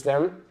 reduce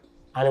them,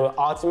 and it will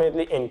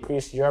ultimately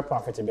increase your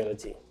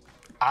profitability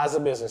as a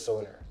business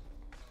owner.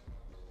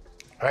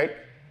 Right?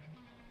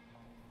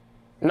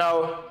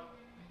 Now,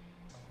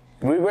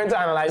 we're going to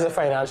analyze the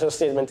financial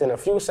statement in a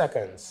few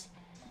seconds.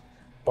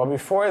 But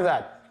before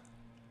that,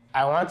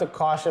 I want to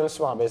caution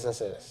small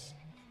businesses.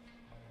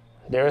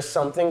 There is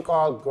something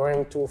called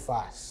growing too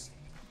fast.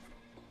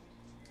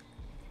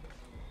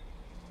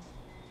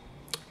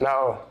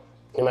 Now,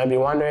 you might be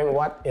wondering,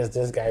 what is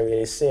this guy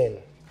really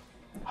saying?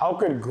 How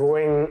could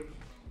growth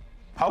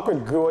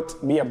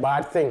be a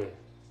bad thing?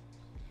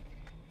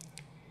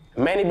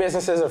 Many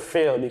businesses have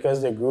failed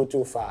because they grew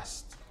too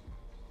fast.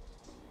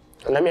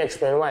 And let me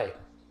explain why.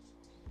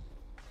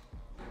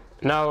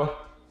 Now,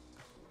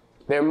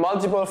 there are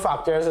multiple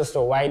factors as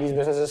to why these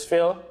businesses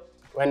fail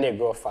when they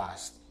grow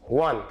fast.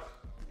 One,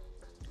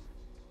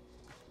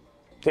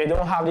 they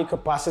don't have the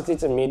capacity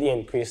to meet the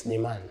increased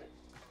demand.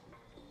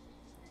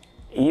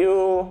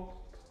 You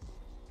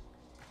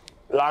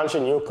launch a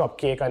new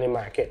cupcake on the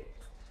market,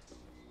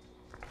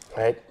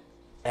 right?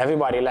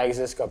 Everybody likes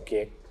this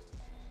cupcake,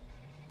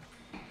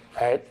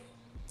 right?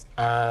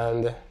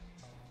 And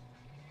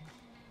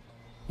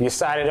you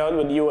started out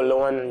with you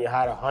alone and you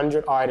had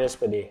 100 orders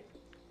per day.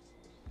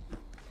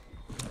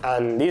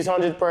 And these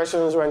 100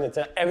 persons went to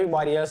tell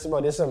everybody else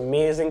about this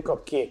amazing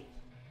cupcake.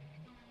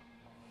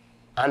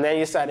 And then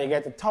you started to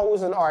get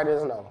 1,000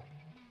 orders now.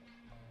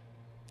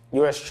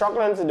 You were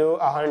struggling to do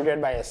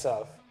 100 by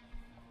yourself.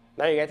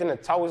 Now you're getting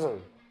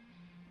 1,000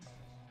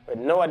 with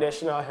no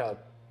additional help.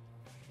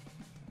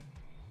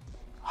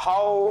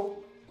 How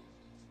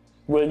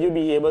will you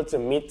be able to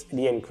meet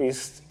the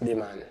increased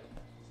demand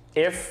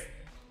if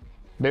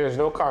there is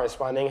no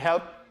corresponding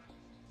help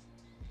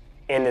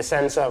in the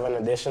sense of an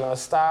additional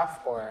staff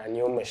or a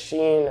new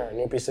machine or a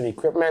new piece of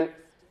equipment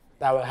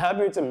that will help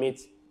you to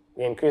meet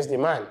the increased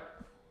demand?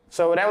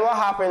 So then what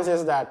happens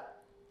is that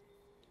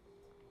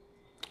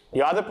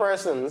the other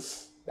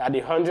persons that the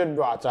 100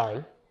 brought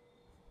on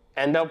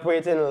end up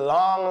waiting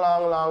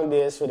long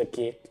days for the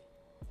cake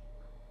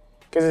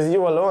because it's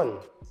you alone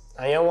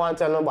and you don't want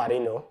to tell nobody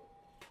no.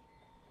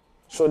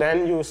 So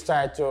then you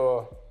start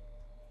to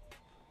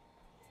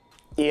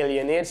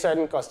alienate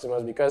certain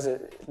customers because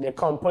they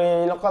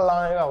complain, look how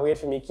long I gotta wait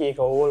for me cake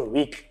a whole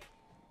week.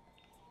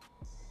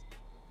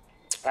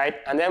 Right?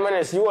 And then when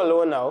it's you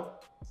alone now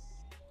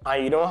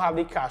and you don't have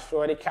the cash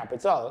flow or the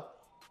capital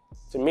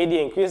to meet the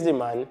increased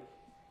demand,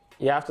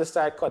 you have to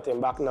start cutting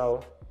back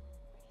now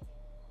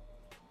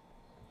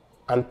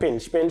and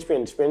pinch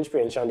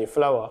on the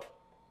flour.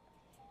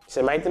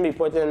 So you might be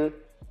putting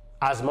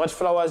as much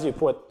flour as you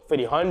put for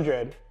the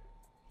 100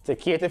 to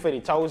cater for the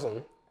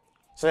 1,000.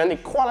 So then the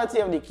quality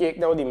of the cake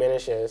now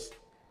diminishes.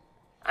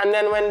 And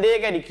then when they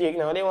get the cake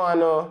now, they want to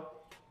know,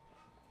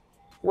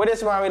 what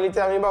this man really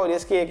tell me about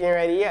this cake ain't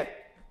ready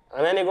yet?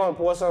 And then they go and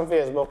post on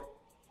Facebook,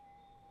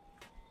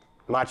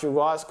 Matthew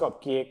Gaul's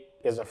cupcake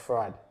is a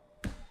fraud.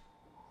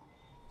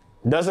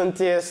 Doesn't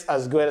taste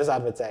as good as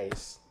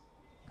advertised.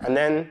 And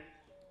then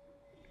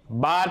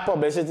bad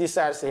publicity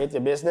starts to hit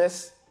your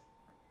business,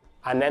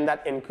 And then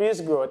that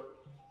increased growth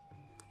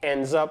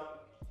ends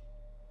up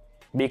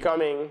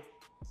becoming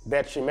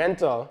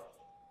detrimental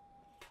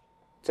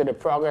to the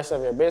progress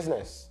of your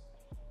business.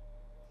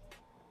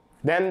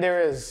 Then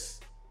there is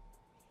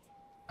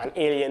an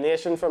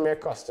alienation from your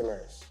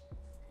customers.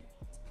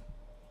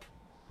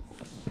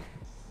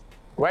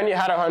 When you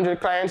had 100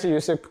 clients, you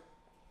used to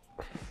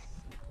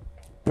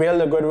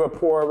build a good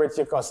rapport with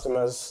your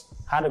customers,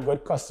 had a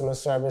good customer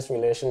service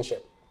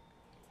relationship.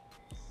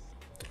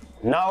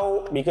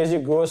 Now, because you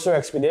grow so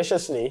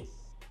expeditiously,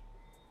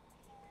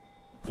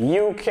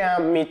 you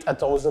can't meet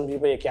 1,000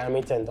 people, you can't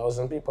meet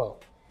 10,000 people.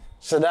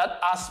 So that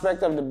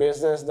aspect of the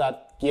business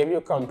that gave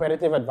you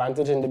competitive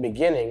advantage in the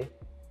beginning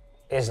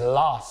is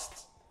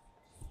lost,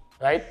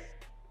 right?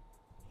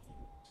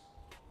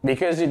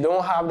 Because you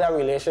don't have that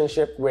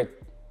relationship with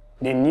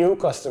the new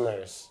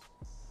customers,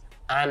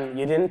 and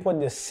you didn't put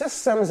the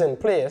systems in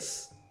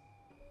place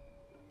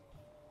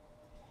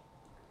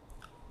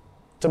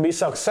to be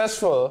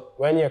successful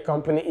when your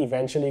company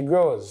eventually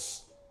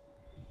grows.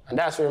 And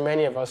that's where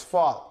many of us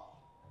fall.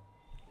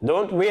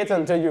 Don't wait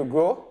until you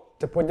grow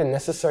to put the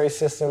necessary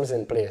systems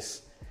in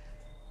place.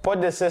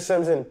 Put the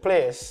systems in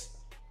place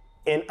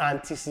in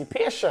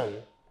anticipation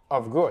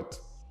of growth,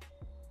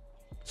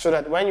 so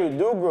that when you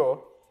do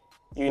grow,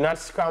 you're not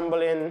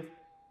scrambling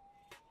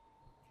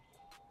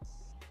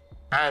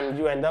and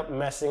you end up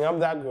messing up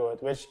that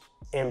growth, which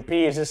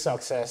impedes the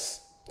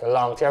success, the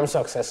long-term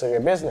success of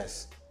your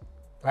business,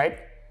 right?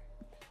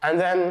 And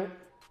then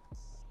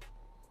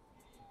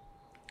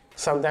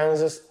sometimes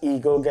this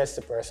ego gets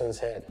the person's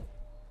head.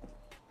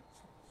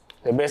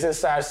 The business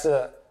starts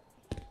to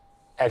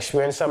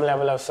experience some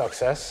level of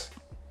success,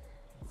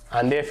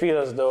 and they feel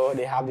as though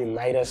they have the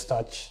Midas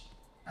touch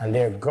and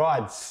they're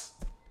gods.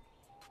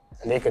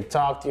 And they could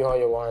talk to you how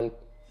you want,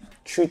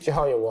 treat you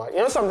how you want.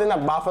 You know something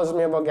that baffles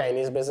me about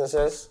Guyanese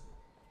businesses?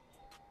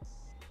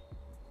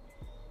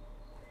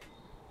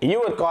 You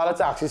would call a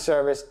taxi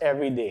service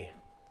every day,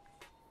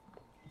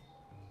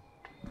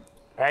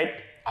 right?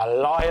 A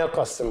loyal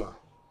customer.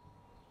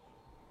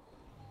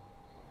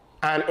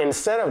 And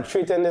instead of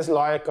treating this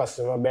loyal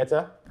customer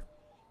better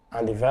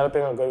and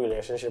developing a good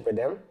relationship with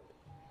them,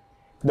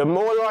 the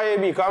more loyal you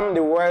become,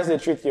 the worse they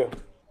treat you.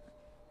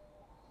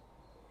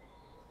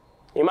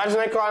 Imagine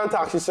I call a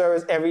taxi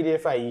service every day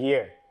for a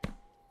year,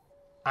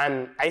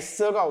 and I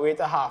still got to wait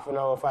a half an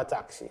hour for a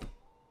taxi.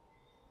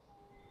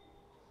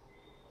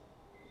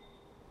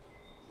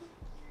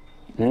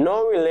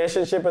 No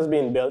relationship has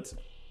been built,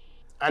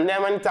 and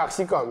then when the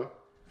taxi comes,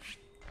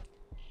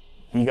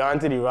 you gone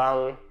to the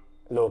wrong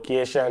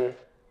location,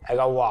 I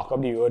got to walk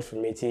up the road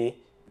from Mitty.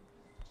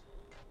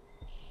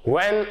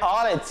 When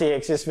all it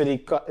takes is for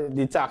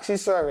the taxi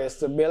service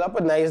to build up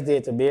a nice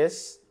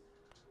database,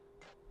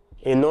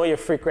 you know your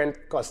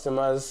frequent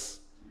customers,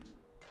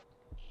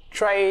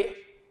 try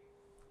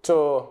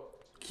to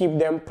keep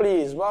them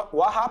pleased.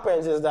 What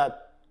happens is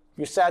that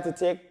you start to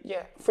take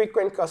your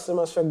frequent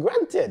customers for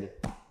granted.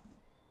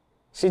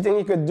 So you think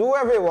you could do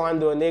whatever you want,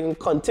 though, and they can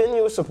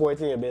continue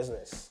supporting your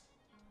business,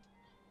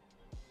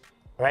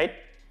 right?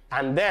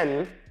 And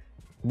then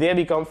they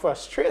become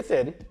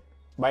frustrated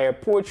by your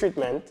poor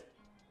treatment,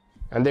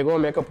 and they go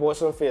make a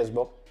post on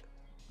Facebook,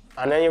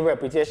 and then your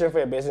reputation for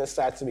your business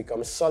starts to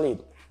become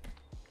solid.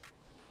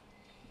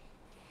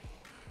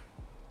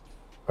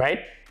 Right?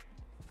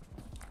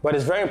 But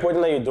it's very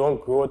important that you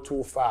don't grow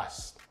too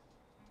fast,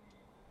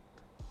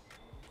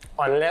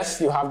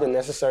 unless you have the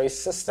necessary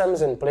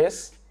systems in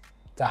place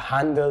to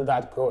handle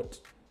that growth.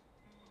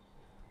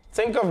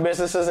 Think of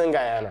businesses in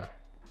Guyana.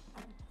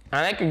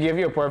 And I could give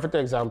you a perfect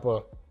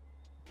example.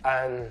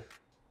 And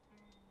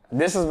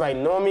this is by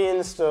no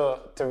means to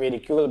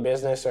ridicule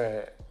business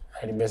or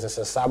the business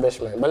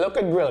establishment, but look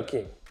at Grill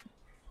King.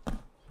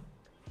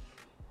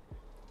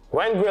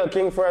 When Grill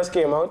King first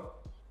came out,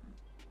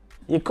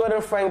 you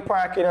couldn't find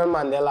parking on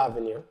Mandela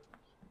Avenue.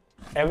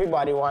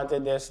 Everybody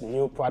wanted this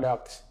new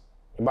product,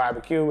 a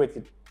barbecue with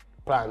a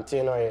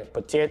plantain or a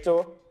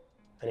potato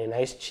and a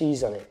nice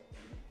cheese on it,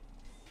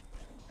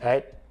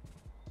 right?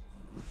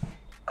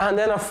 And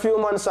then a few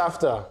months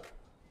after,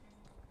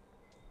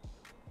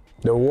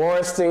 the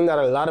worst thing that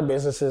a lot of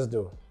businesses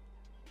do,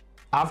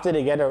 after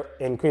they get an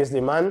increased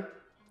demand,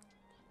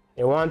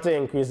 they want to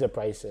increase the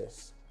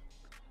prices.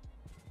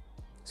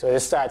 So they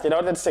started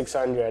out at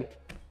 600.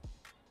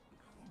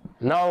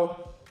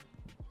 Now,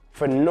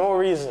 for no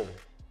reason,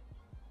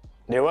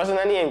 there wasn't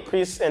any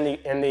increase in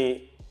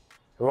the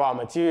raw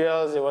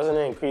materials, there wasn't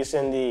an increase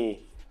in the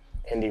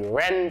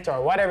rent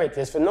or whatever it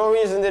is. For no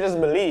reason, they just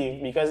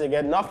believe because they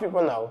get enough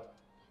people now,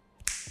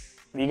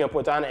 we can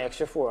put on an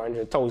extra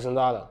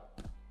 $400,000.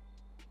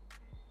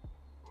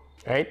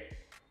 Right?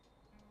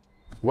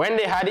 When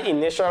they had the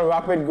initial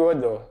rapid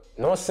growth though,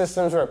 no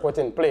systems were put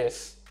in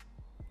place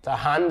to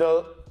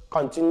handle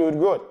continued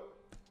growth.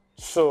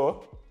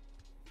 So,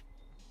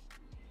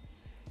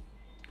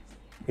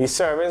 the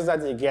service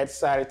that you get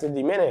started to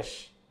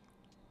diminish.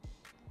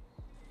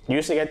 You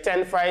used to get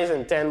 10 fries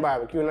and 10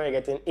 barbecue, now you're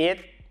getting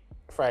 8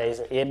 fries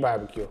and 8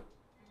 barbecue.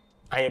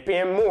 And you're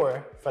paying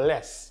more for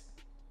less.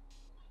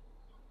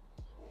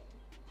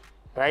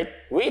 right?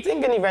 We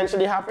think can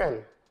eventually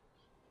happen.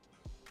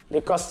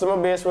 The customer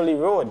base will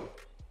erode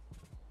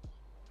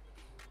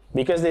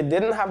because they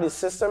didn't have the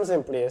systems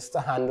in place to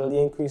handle the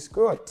increased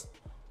growth,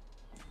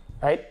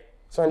 right?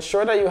 So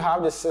ensure that you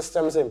have the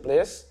systems in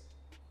place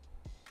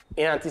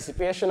in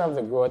anticipation of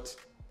the growth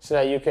so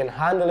that you can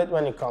handle it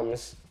when it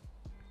comes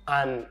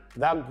and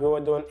that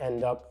growth don't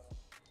end up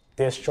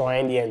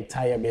destroying the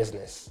entire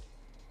business.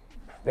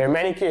 There are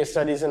many case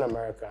studies in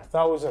America,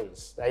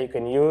 thousands, that you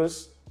can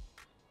use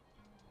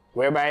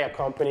whereby a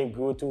company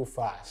grew too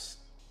fast.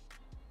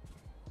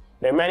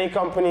 There are many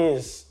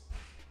companies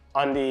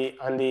on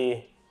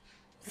the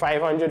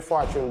 500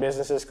 Fortune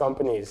businesses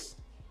companies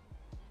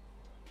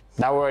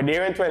that were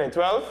there in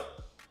 2012,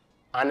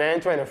 and then in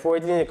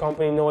 2014 the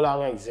company no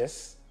longer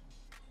exists.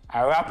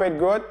 A rapid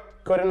growth,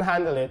 couldn't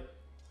handle it,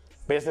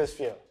 business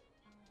failed,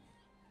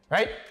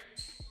 right?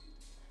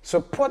 So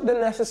put the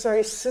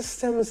necessary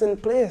systems in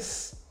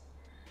place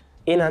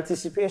in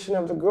anticipation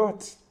of the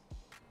growth,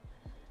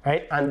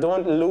 right? And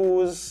don't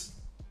lose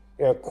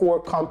your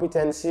core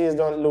competencies,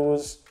 don't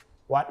lose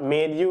what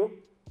made you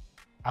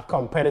a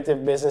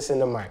competitive business in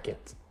the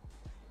market,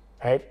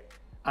 right?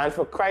 And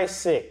for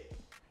Christ's sake,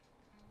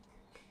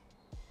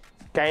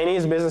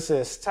 Guyanese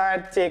businesses,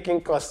 start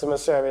taking customer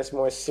service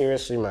more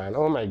seriously, man.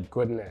 Oh my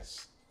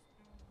goodness.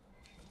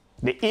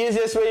 The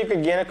easiest way you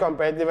could gain a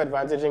competitive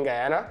advantage in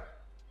Guyana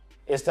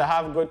is to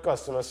have good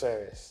customer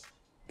service,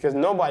 because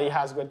nobody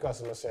has good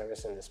customer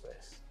service in this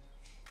place.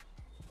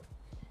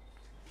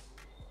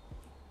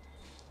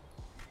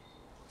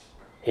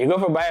 You go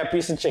for buy a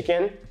piece of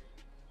chicken,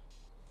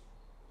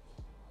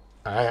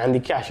 and the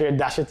cashier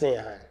dash it in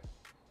your hand.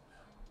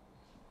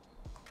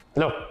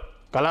 Look,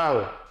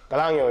 kalang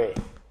your way.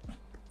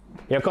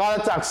 You call a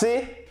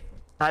taxi,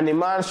 and the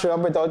man show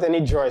up without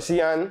any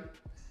jersey on,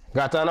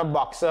 got on a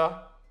boxer,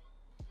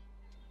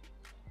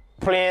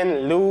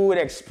 playing lewd,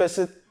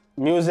 explicit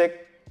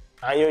music,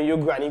 and you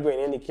granny going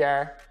in the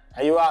car,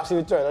 and you ask you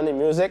to turn on the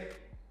music,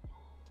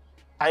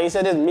 and you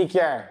said it's me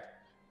car.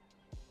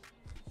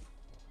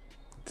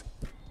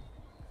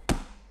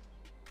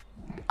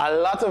 A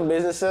lot of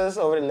businesses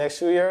over the next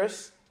few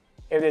years,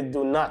 if they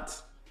do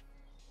not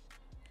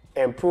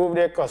improve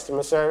their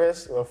customer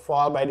service, will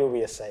fall by the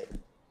wayside.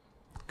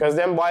 Because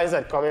them boys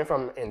that come in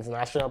from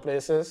international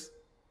places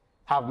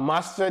have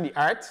mastered the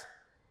art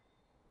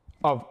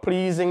of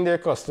pleasing their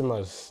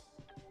customers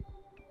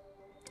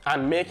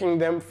and making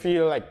them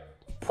feel like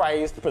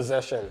prized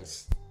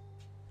possessions.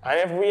 And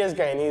if we as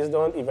Guyanese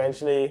don't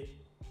eventually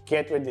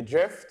get with the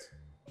drift,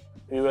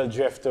 we will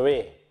drift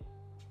away.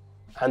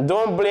 And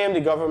don't blame the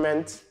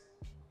government,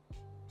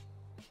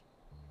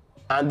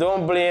 and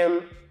don't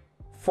blame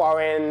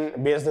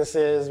foreign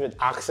businesses with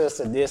access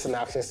to this and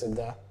access to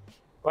that.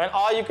 When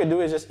all you could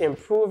do is just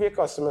improve your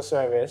customer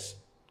service,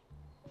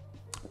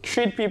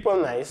 treat people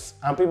nice,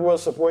 and people will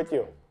support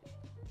you.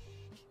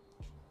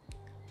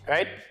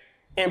 Right?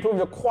 Improve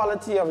the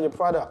quality of your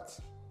product.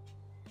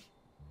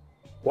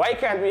 Why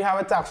can't we have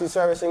a taxi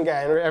service in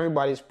Guyana where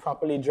everybody's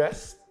properly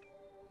dressed?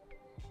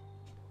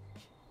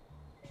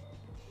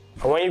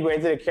 And when you go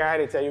into the car,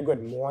 they tell you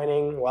good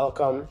morning,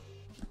 welcome.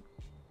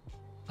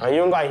 And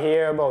you don't got to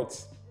hear about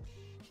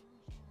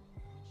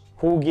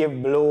who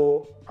gave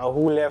blow, and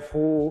who left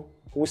who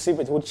sleep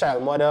with who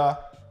child mother,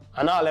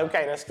 and all them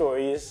kind of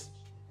stories.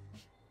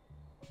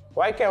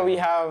 Why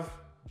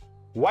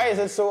is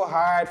it so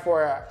hard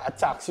for a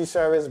taxi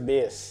service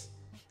base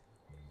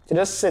to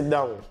just sit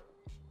down,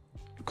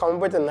 come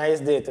up with a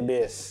nice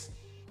database,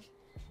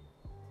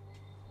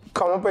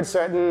 come up with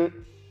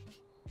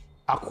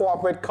a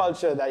corporate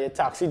culture that your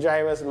taxi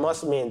drivers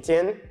must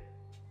maintain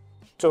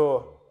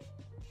to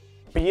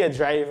be a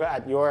driver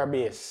at your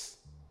base,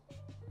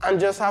 and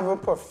just have a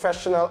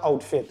professional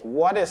outfit?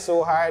 What is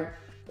so hard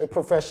with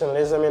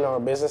professionalism in our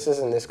businesses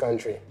in this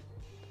country?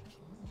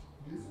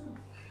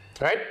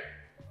 Right?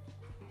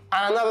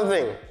 And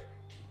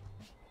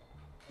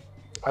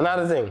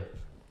another thing,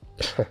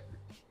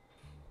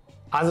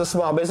 as a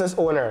small business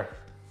owner,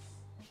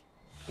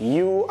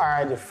 you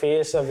are the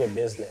face of your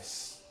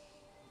business.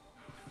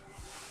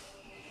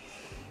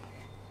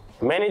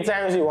 Many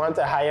times you want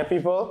to hire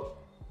people,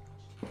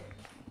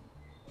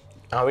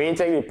 and we didn't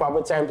take the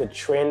proper time to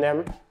train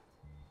them.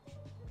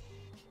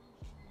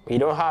 You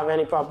don't have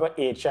any proper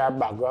HR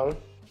background,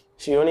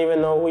 so you don't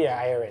even know who you're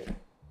hiring.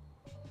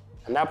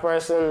 And that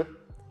person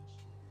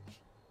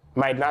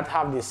might not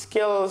have the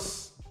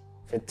skills,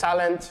 the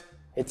talent,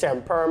 the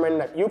temperament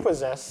that you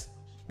possess,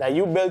 that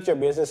you built your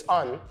business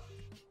on,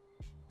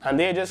 and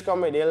they just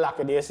come with their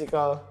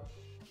lackadaisical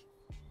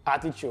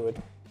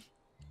attitude,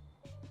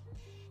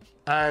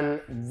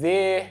 and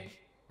they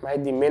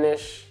might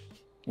diminish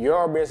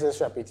your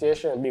business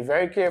reputation. Be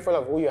very careful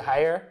of who you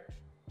hire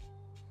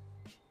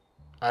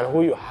and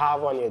who you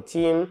have on your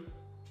team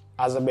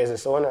as a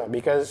business owner,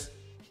 because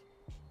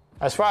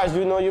as far as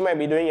you know, you might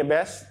be doing your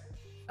best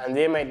and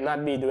they might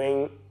not be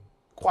doing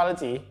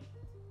quality,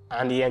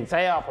 and the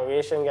entire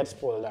operation gets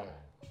pulled down.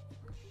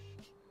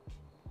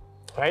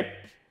 Right?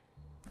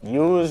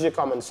 Use your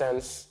common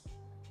sense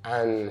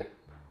and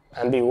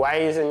and be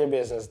wise in your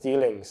business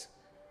dealings.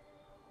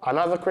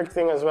 Another quick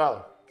thing as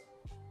well.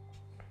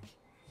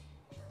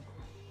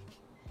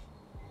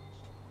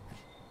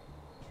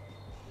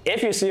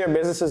 If you see your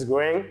business is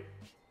growing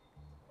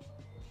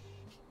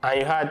and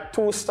you had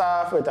 2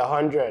 staff with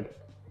 100,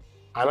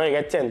 I know you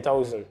get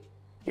 10,000.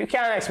 You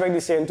can't expect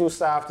the same 2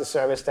 staff to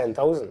service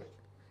 10,000.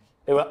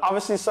 They will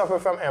obviously suffer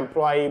from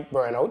employee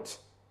burnout,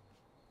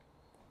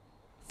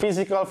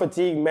 physical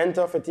fatigue,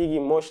 mental fatigue,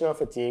 emotional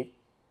fatigue,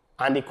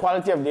 and the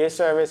quality of their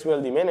service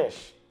will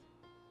diminish.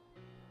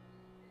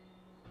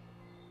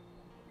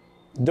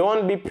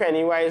 Don't be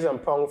penny wise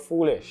and pound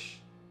foolish.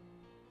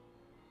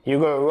 You're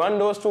going to run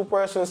those 2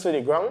 persons to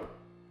the ground,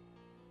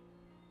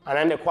 and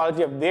then the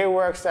quality of their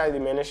work starts to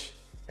diminish,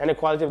 and the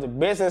quality of the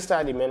business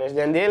starts to diminish,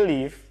 then they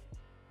leave.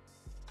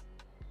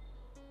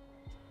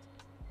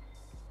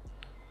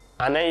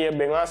 And then you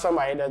bring on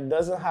somebody that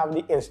doesn't have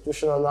the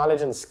institutional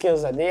knowledge and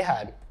skills that they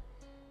had.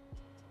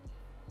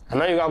 And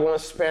now you're going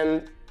to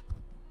spend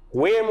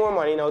way more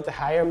money now to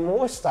hire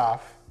more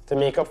staff to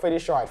make up for the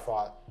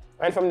shortfall.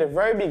 And from the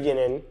very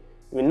beginning,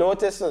 we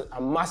noticed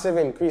a massive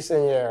increase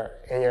in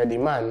your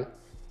demand.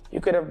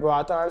 You could have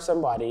brought on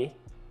somebody,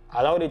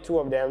 allowed the 2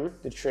 of them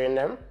to train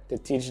them, to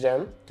teach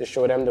them, to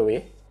show them the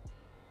way.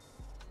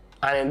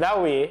 And in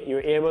that way,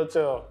 you're able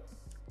to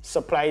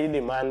supply the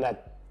demand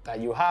that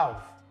you have.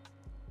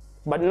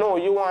 But no,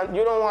 you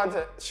don't want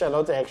to shell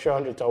out the extra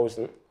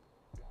 100,000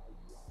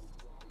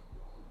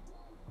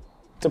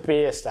 to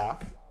pay your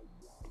staff.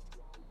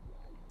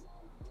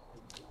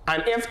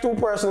 And if 2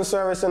 persons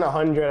servicing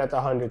 100 at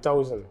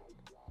 100,000,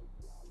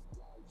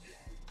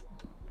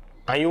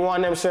 and you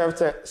want them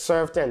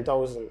serve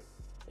 10,000,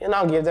 you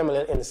now give them a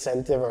little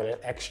incentive or a little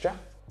extra.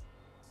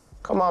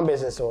 Come on,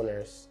 business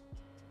owners.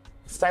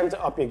 It's time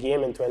to up your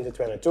game in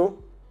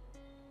 2022.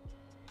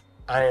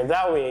 And in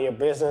that way, your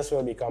business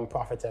will become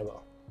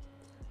profitable.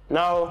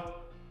 Now,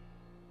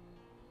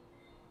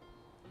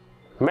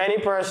 many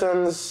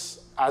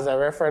persons, as I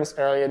referenced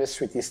earlier, the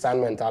sweetie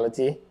stand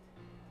mentality,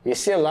 you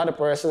see a lot of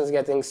persons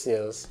getting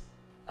sales,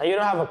 and you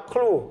don't have a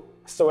clue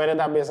as to whether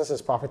that business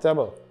is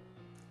profitable.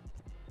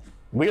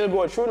 We'll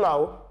go through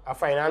now a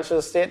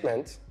financial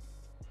statement,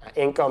 an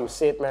income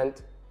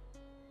statement,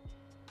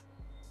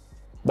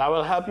 that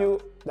will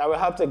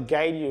help to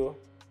guide you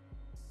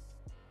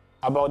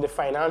about the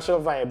financial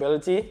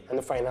viability and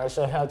the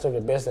financial health of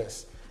your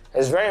business.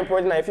 It's very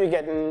important that if you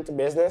get into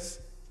business,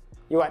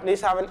 you at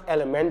least have an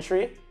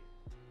elementary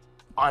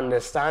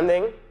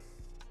understanding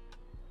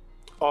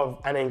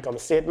of an income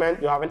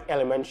statement. You have an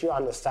elementary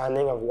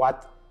understanding of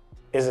what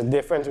is the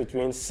difference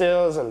between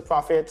sales and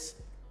profits,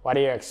 what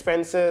are your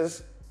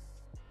expenses.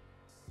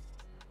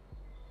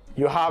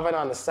 You have an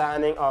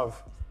understanding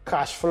of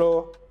cash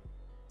flow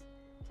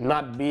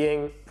not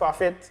being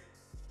profit,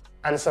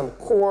 and some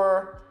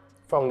core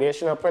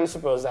foundational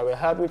principles that will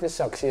help you to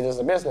succeed as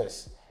a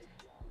business.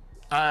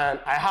 And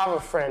I have a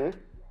friend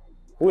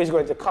who is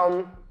going to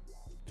come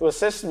to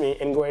assist me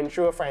in going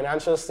through a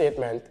financial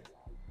statement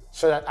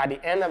so that at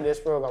the end of this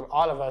program,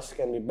 all of us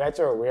can be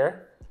better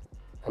aware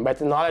and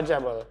better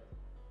knowledgeable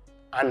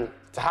and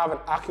to have an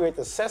accurate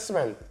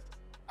assessment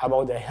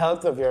about the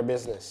health of your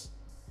business.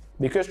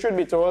 Because truth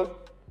be told,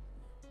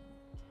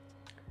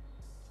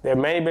 there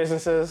are many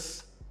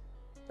businesses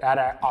that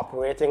are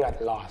operating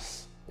at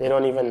loss. They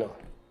don't even know.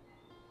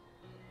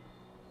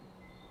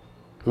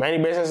 Many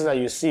businesses that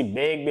you see,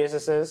 big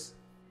businesses,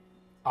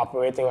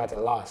 operating at a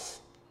loss,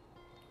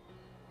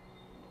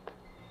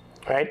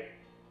 right?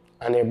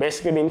 And they're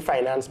basically being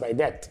financed by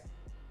debt.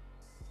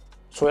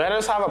 So let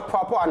us have a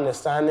proper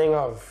understanding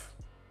of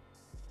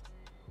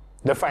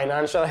the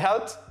financial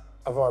health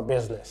of our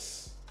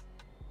business,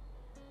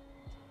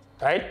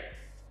 right?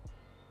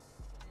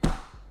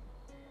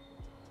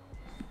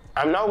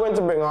 I'm now going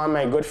to bring on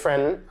my good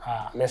friend,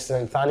 Mr.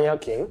 Nathanael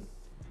King,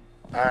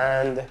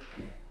 and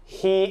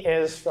he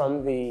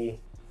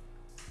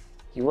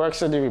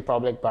works at the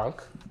Republic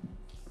Bank,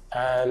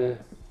 and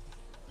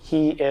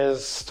he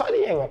is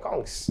studying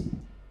accounts.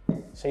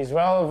 So he's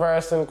well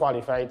versed and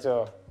qualified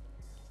to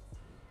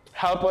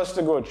help us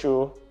to go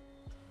through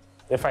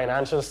the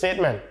financial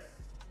statement.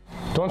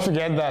 Don't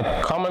forget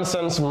that Common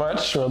Sense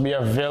merch will be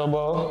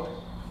available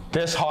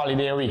this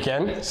holiday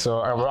weekend.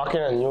 So I'm rocking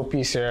a new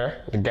piece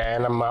here, the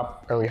Guyana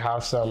map, and we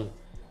have some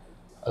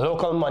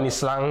local money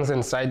slangs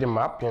inside the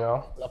map,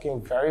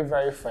 looking very,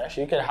 very fresh.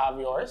 You can have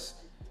yours.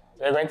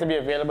 They're going to be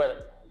available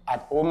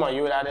at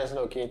Omayu, that is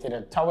located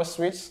at Tower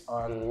Suites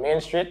on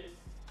Main Street.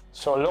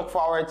 So look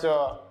forward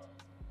to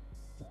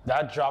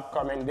that drop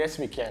coming this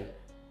weekend.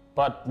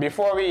 But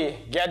before we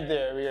get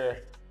there, we're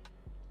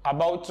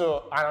about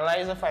to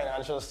analyze the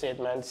financial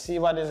statement, see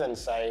what is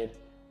inside,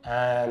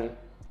 and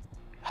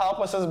help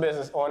us as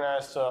business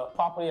owners to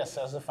properly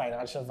assess the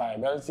financial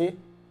viability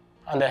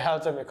and the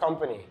health of your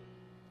company.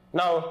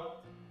 Now,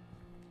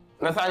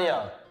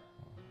 Nathaniel,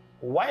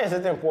 why is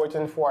it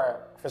important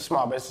for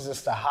small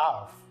businesses to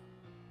have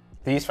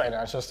these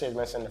financial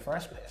statements in the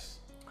first place?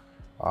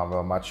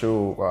 Well,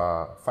 Matthew,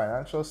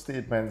 financial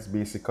statements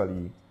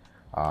basically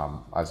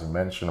as you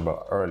mentioned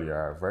about earlier,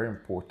 are very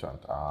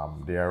important.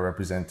 They are a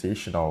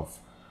representation of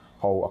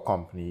how a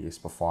company is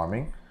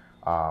performing.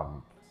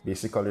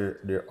 Basically,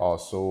 they're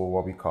also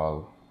what we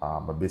call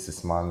a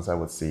businessman's, I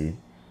would say,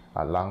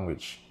 a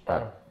language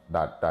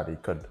that they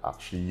could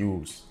actually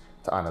use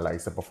to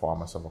analyze the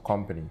performance of a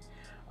company.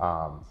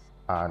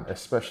 And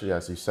especially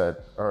as you said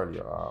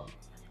earlier,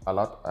 a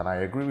lot, and I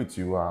agree with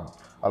you, a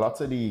lot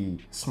of the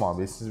small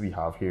businesses we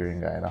have here in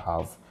Guyana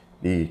have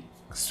the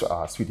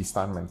sweetie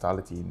stand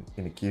mentality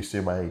in the case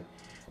whereby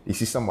you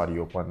see somebody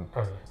open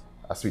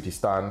a sweetie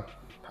stand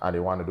and they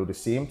want to do the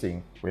same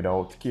thing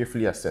without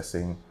carefully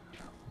assessing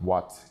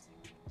what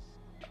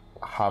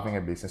having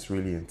a business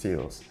really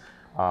entails.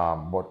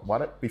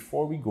 But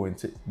before we go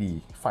into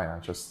the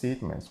financial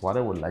statements, what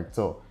I would like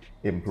to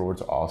implore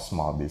to all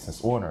small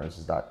business owners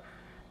is that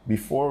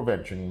before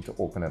venturing into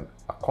opening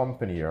a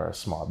company or a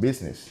small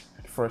business,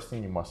 the first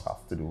thing you must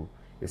have to do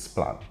is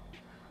plan.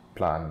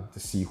 Plan to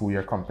see who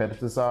your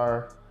competitors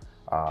are,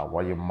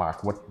 what is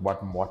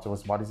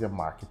your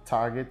market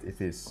target,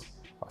 if it's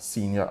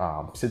senior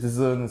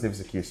citizens, if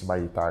it's a case by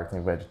you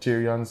targeting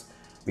vegetarians.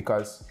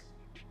 Because,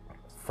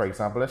 for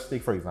example, let's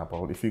take for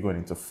example, if you're going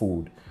into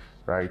food,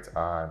 right?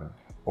 And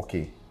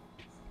okay,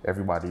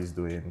 everybody is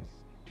doing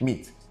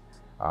meat.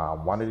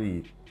 One of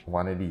the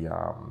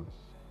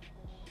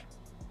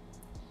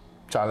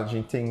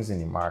challenging things in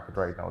the market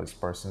right now is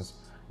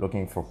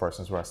looking for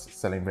persons who are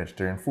selling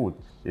vegetarian food.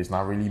 There's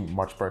not really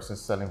much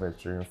persons selling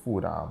vegetarian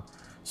food.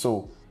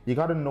 So you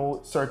got to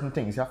know certain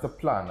things. You have to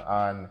plan,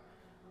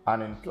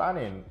 and in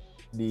planning,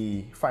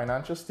 the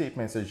financial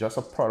statements is just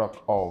a product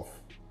of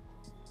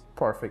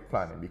perfect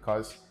planning,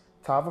 because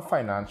to have a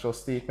financial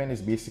statement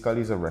is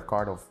basically a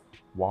record of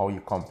how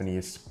your company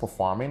is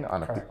performing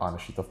on a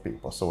sheet of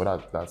paper. So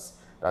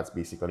that's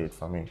basically it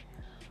for me.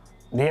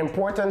 The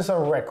importance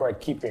of record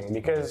keeping,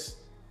 because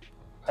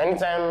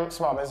anytime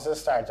small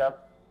businesses start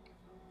up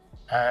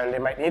and they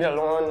might need a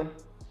loan,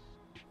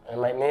 they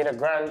might need a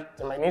grant,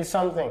 they might need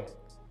something,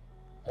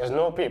 there's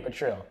no paper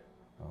trail.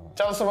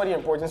 Tell us about the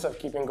importance of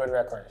keeping good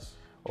records.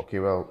 Okay,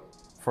 well,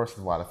 first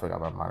of all, I forgot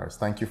my manners.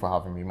 Thank you for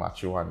having me,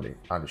 Matthew, on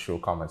the show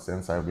Common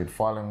Sense. I've been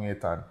following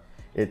it, and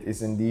it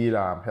is indeed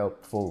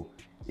helpful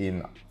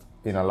in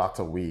a lot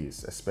of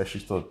ways,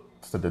 especially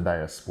to the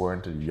diaspora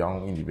and to the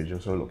young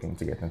individuals who are looking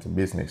to get into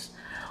business.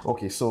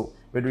 Okay, so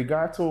with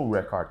regard to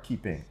record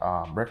keeping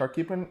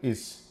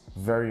is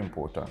very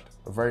important,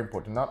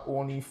 not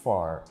only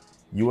for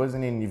you as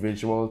an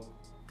individual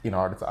in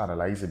order to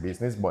analyze the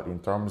business, but in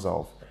terms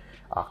of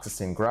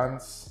accessing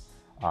grants,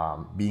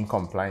 being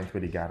compliant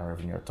with the Guyana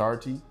Revenue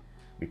Authority.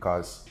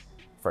 Because,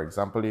 for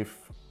example,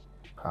 if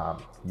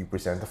you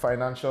present a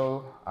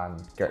financial, and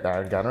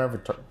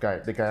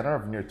the Guyana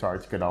Revenue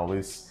Authority can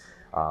always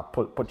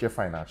put your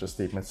financial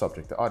statement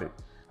subject to audit.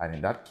 And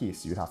in that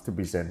case, you have to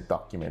present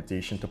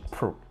documentation to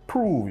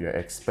prove your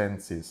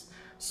expenses.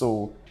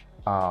 So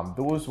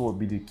those will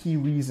be the key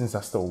reasons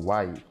as to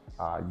why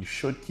you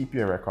should keep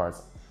your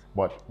records.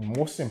 But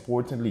most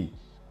importantly,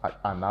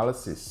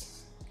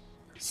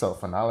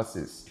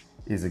 self-analysis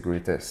is the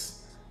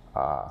greatest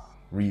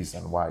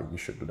reason why you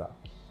should do that.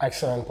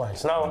 Excellent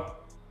points. Now,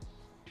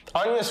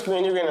 on your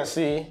screen, you're going to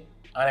see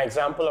an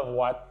example of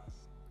what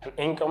an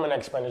income and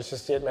expenditure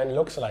statement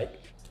looks like.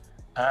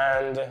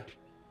 And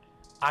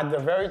at the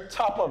very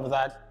top of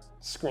that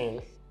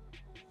screen,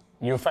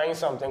 you find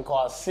something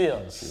called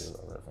sales. Sales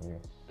revenue.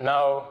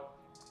 Now,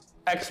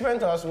 explain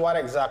to us what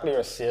exactly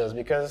are sales,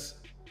 because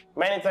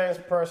many times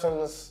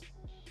persons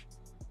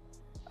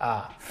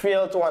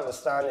fail to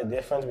understand the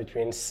difference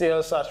between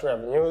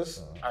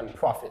sales/revenues and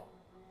profit.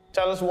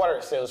 Tell us what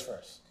are sales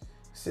first.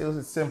 Sales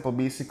is simple.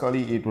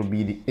 Basically, it will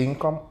be the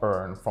income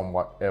earned from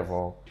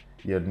whatever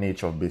your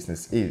nature of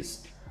business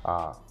is.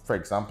 For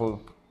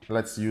example,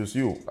 let's use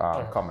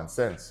Common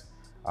Sense.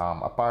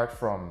 Apart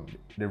from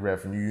the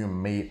revenue you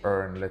may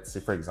earn, let's say,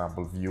 for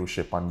example,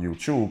 viewership on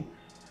YouTube,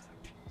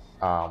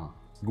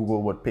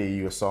 Google would pay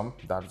you some.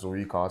 That's what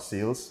we call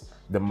sales.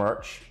 The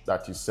merch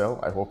that you sell,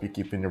 I hope you're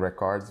keeping the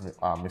records,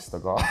 Mr.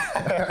 Gaul.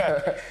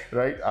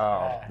 Right?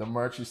 The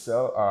merch you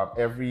sell,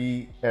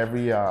 every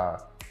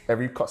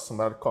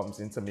customer that comes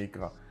in to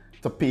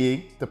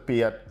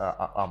pay at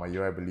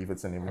Amayo, I believe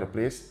it's the name of the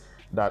place,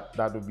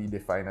 that would be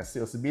defined as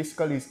sales. So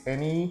basically, it's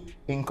any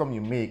income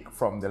you make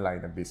from the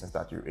line of business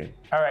that you're in.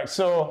 All right,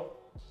 so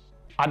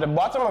at the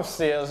bottom of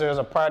sales, there's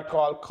a part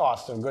called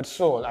cost of goods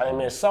sold, and it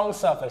may sound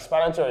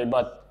self-explanatory,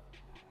 but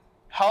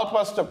help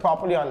us to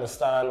properly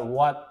understand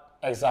what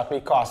exactly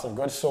cost of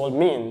goods sold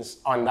means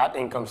on that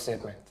income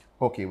statement.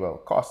 Okay, well,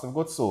 cost of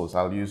goods sold,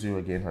 I'll use you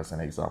again as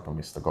an example,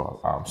 Mr.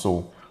 Gaul.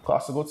 So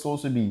cost of goods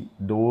sold would be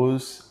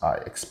those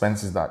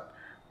expenses that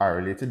are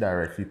related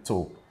directly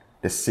to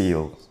the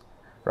sales,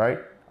 right?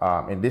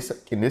 In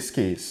this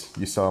case,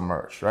 you sell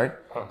merch, right?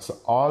 So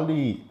all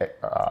the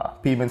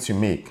payments you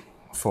make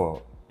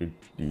for the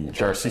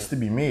jerseys to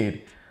be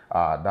made,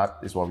 that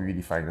is what we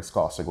define as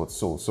cost of goods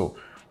sold. So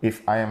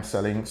if I am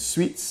selling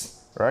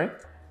sweets, right?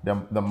 The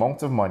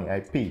amount of money I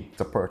pay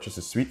to purchase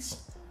the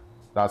sweets,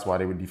 that's what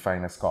they would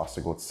define as cost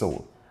of goods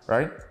sold,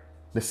 right?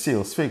 the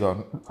sales figure,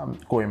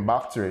 going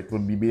back to it,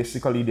 would be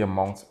basically the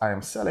amount I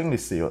am selling the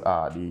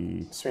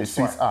sweets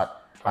at.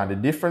 And the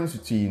difference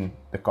between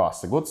the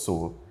cost of goods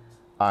sold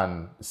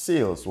and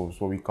sales was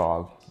what we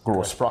call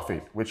gross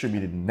profit, which would be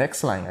the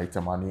next line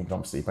item on the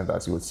income statement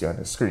as you would see on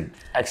the screen.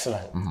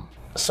 Excellent.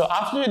 So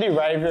after you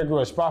derive your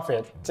gross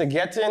profit, to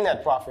get to your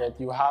net profit,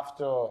 you have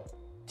to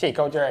take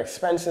out your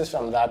expenses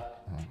from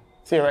that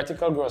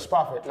theoretical gross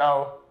profit.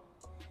 Now,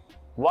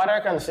 what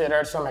are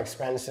considered some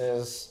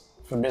expenses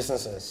for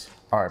businesses?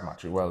 All right,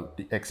 Matthew. Well,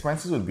 the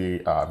expenses would be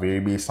vary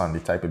based on the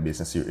type of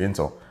business you're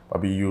into.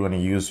 But we're going to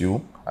use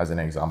you as an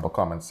example,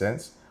 common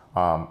sense.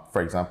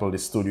 For example,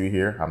 this studio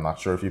here, I'm not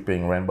sure if you're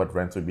paying rent, but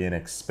rent would be an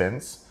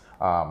expense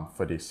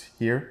for this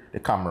here. The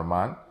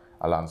cameraman,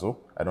 Alonzo,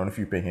 I don't know if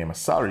you're paying him a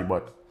salary,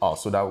 but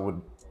also that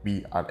would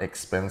be an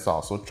expense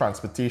also.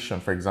 Transportation,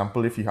 for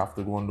example, if you have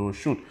to go and do a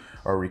shoot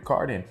or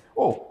recording.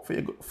 Oh,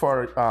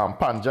 for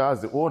Panja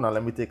as the owner,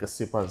 let me take a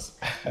sip as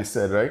you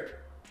said, right?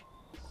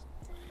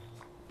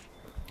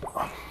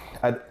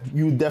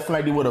 You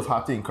definitely would have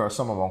had to incur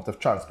some amount of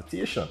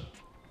transportation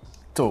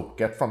to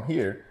get from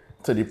here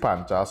to the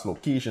Panjas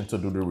location to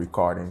do the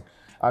recording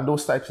and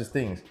those types of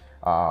things.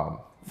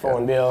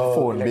 Phone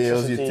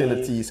bills,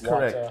 utilities,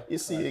 water, correct. You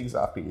see,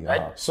 exactly.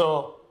 Right?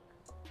 So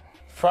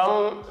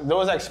from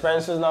those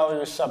expenses now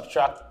you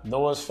subtract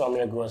those from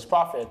your gross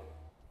profit,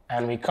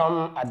 and we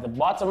come at the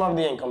bottom of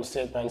the income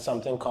statement,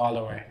 something called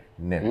our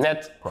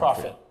net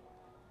profit.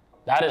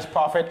 That is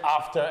profit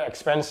after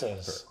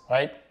expenses,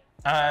 right?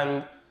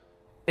 And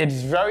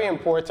it's very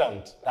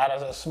important that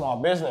as a small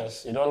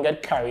business, you don't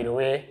get carried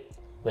away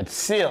with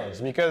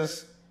sales,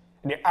 because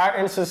there are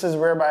instances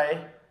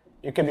whereby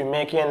you could be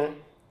making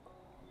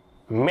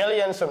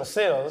millions from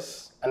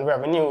sales and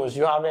revenues.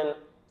 You're having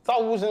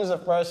thousands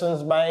of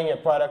persons buying your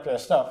product or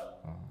stuff,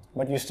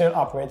 but you're still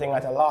operating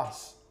at a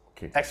loss.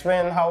 Okay.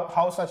 Explain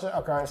how such an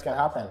occurrence can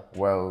happen.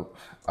 Well,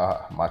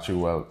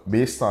 Matthew,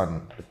 based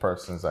on the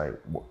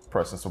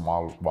persons from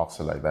all walks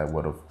of life that I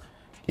would have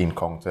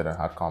encountered and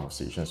had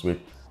conversations with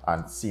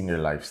and seen their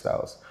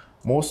lifestyles,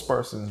 most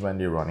persons, when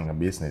they're running a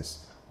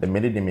business, the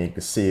minute they make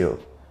a sale,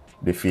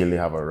 they feel they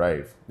have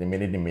arrived. The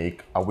minute they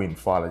make a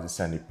windfall, as you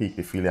said, they peak,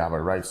 they feel they have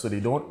arrived. So they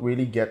don't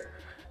really get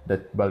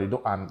that, well,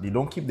 they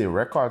don't keep their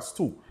records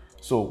too.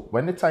 So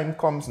when the time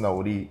comes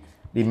now, they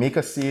make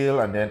a sale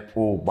and then,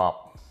 oh,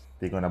 bop,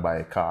 they're gonna buy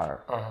a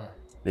car.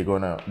 They're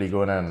gonna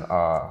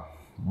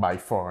buy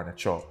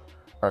furniture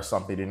or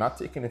something. They're not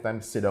taking the time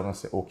to sit down and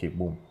say, okay,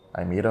 boom,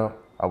 I made a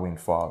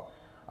windfall.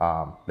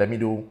 Let me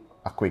do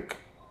a quick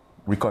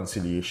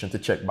reconciliation to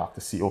check back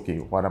to see, okay,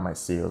 what are my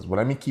sales? Well,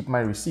 let me keep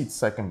my receipts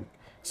so I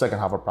can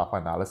have a proper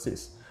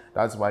analysis.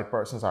 That's why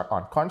persons are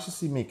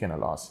unconsciously making a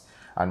loss.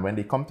 And when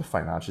they come to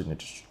financial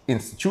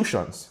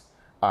institutions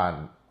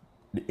and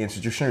the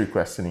institution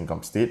requests an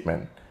income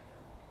statement,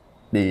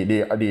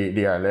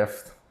 they are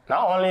left.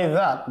 Not only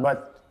that,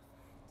 but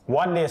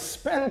what they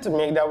spend to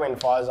make that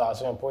windfall is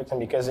also important,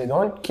 because they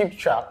don't keep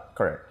track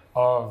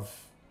of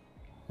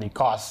the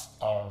cost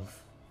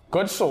of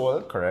goods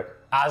sold,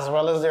 as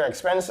well as their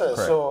expenses.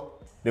 So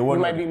you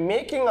might be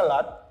making a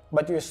lot,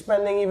 but you're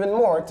spending even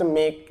more to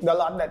make the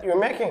lot that you're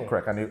making.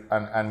 Correct.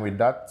 And with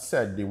that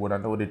said, they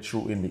wouldn't know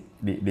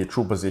the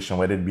true position,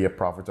 whether it be a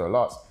profit or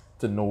loss,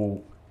 to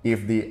know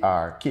if they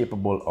are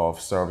capable of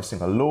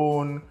servicing a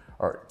loan,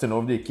 or to know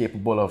if they're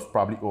capable of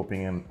probably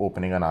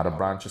opening another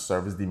branch to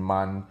service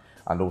demand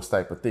and those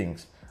type of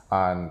things.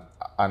 And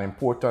an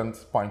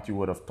important point you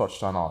would have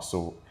touched on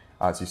also,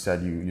 as you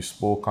said, you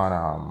spoke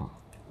on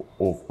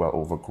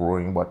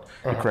overgrowing, but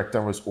the correct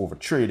term was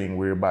overtrading,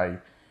 whereby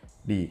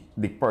the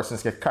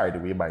persons get carried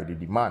away by the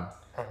demand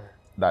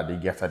that they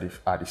get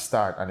at the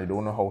start, and they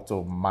don't know how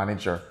to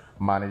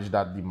manage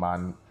that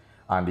demand,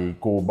 and they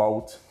go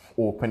about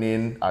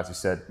opening, as you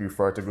said,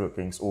 refer to Group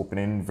Kings,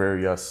 opening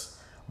various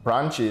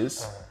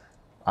branches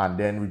and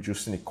then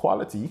reducing the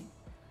quality,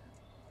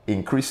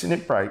 increasing the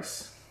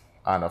price,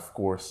 and of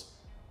course,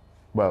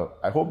 well,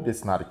 I hope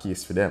that's not the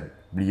case for them,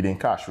 bleeding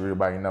cash,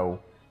 whereby now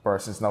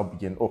persons now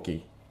begin,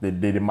 okay, the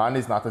demand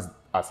is not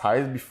as high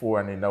as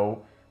before, and they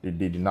know they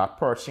did not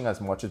purchasing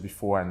as much as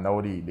before, and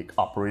now the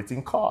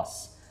operating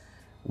costs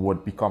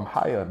would become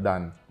higher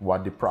than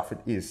what the profit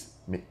is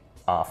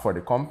for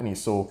the company.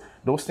 So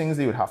those things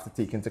they would have to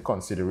take into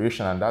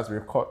consideration, and that's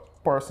where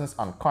persons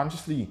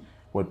unconsciously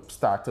would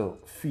start to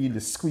feel the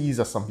squeeze,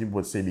 as some people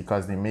would say,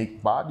 because they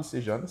make bad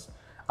decisions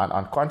and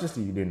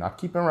unconsciously they're not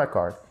keeping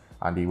record,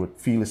 and they would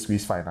feel the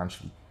squeeze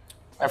financially.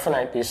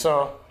 Definitely.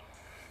 So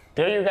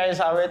there you guys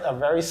have it, a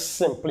very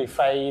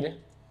simplified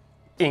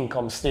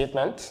income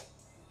statement,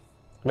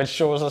 which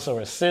shows us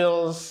our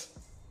sales,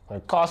 our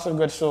cost of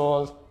goods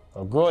sold,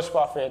 our gross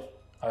profit,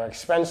 our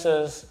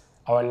expenses,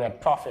 our net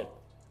profit.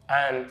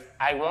 And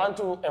I want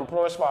to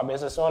implore small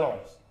business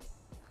owners,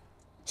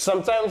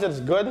 sometimes it's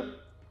good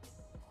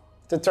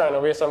to turn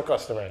away some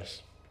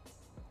customers.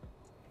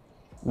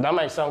 That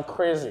might sound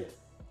crazy,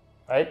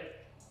 right?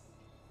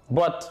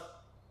 But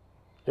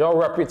your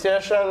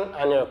reputation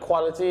and your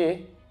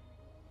quality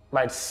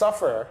might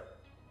suffer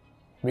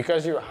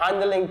because you're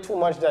handling too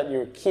much that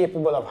you're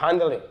capable of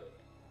handling.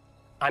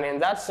 And in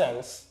that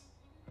sense,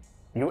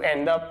 you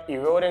end up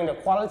eroding the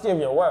quality of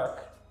your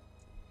work,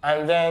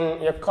 and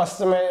then your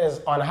customer is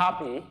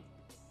unhappy,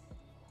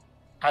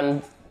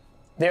 and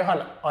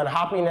their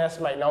unhappiness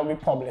might now be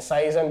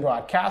publicized and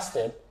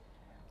broadcasted,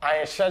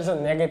 and it sheds a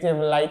negative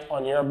light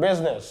on your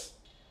business.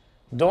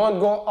 Don't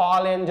go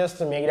all in just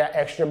to make that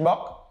extra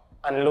buck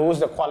and lose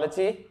the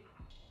quality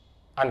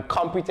and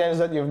competence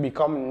that you've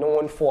become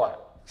known for.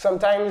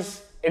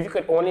 Sometimes, if you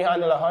could only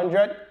handle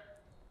 100,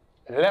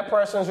 let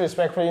persons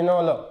respectfully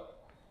know, look,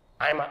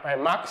 I'm at my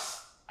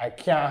max, I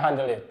can't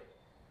handle it.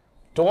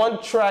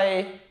 Don't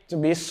try to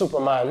be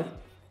Superman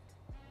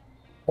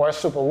or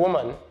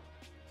Superwoman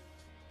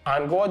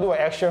and go do an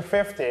extra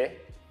 50,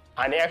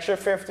 and the extra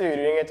 50, you're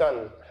doing it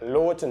on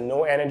low to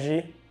no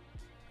energy.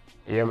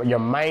 Your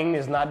mind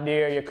is not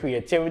there, your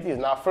creativity is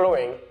not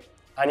flowing,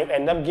 and you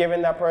end up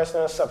giving that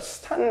person a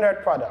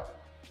substandard product,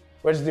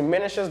 which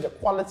diminishes the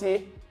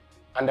quality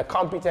and the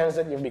competence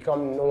that you've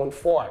become known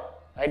for,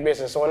 right,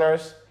 business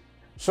owners?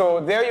 So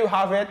there you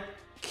have it.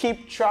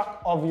 Keep track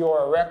of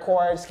your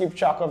records, keep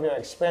track of your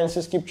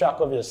expenses, keep track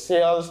of your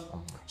sales,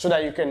 so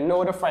that you can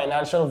know the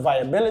financial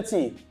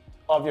viability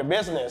of your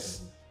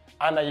business,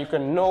 and that you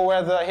can know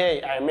whether,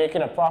 hey, I'm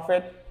making a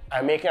profit,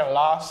 I'm making a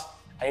loss,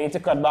 I need to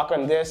cut back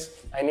on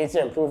this, I need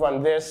to improve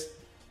on this.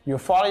 You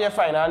follow your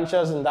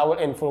financials, and that will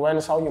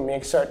influence how you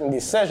make certain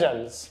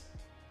decisions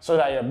so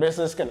that your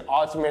business can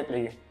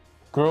ultimately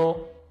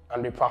grow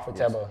and be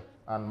profitable. Yes.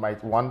 And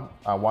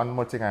one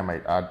more thing I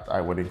might add,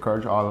 I would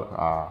encourage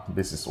all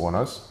business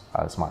owners,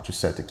 as Matthew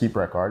said, to keep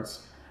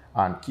records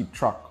and keep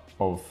track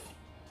of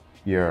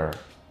your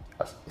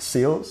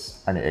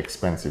sales and your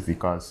expenses,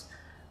 because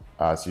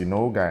as you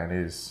know,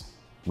 Guyana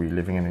we're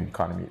living in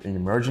an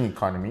emerging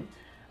economy,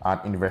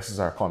 and investors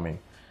are coming.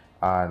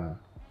 And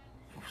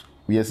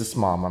we as a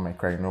small man might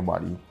cry,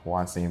 nobody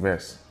wants to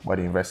invest, but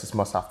the investors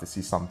must have to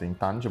see something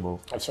tangible.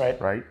 That's right.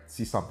 Right?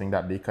 See something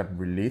that they can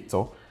relate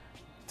to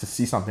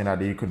see something that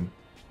they could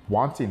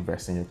want to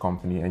invest in your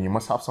company, and you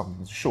must have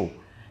something to show.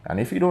 And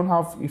if you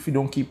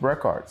don't keep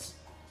records,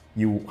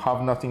 you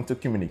have nothing to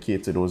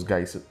communicate to those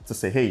guys to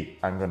say, hey,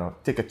 I'm gonna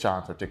take a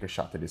chance or take a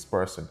shot at this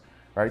person,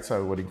 right? So I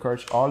would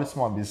encourage all the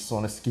small business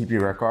owners to keep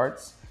your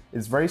records.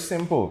 It's very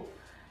simple.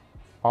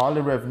 All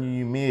the revenue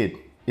you made,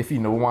 if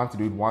you don't want to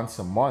do it once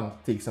a month,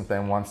 take some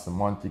time once a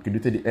month. You can do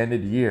it at the end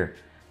of the year.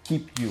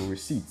 Keep your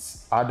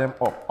receipts, add them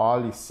up.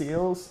 All the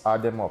sales,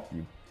 add them up.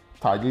 You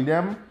title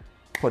them,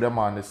 put them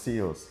on the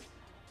sales.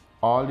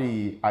 All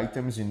the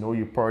items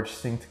you're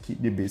purchasing to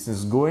keep the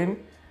business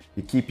going,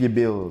 you keep your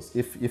bills.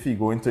 If you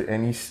go into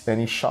any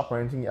shop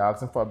or anything, you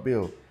ask them for a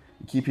bill.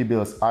 You keep your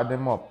bills, add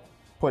them up,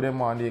 put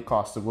them on the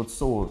cost of goods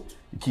sold.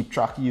 You keep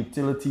track of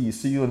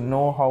utilities, so you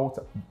know how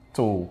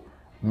to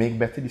make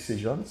better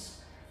decisions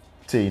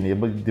to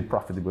enable the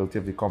profitability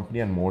of the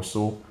company, and more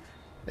so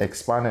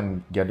expand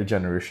and get the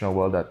generational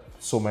wealth that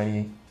so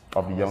many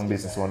of the young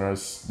business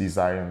owners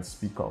desire and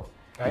speak of.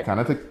 Right. You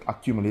cannot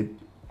accumulate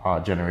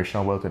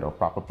generational wealth without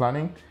proper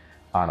planning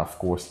and, of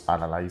course,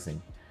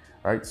 analyzing.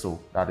 Right? So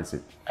that is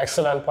it.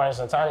 Excellent points,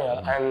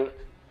 Nathanael.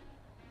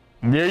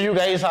 And there you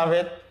guys have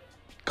it.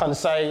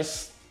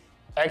 Concise,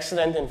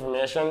 excellent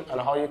information on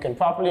how you can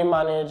properly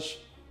manage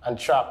and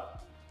track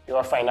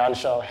your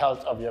financial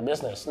health of your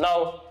business.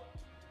 Now,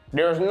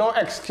 there's no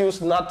excuse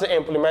not to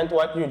implement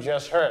what you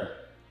just heard.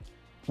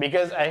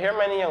 Because I hear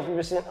many young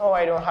people saying, oh,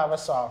 I don't have a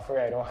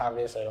software, I don't have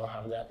this, I don't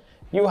have that.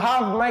 You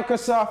have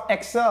Microsoft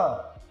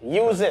Excel,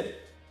 use it.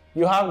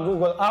 You have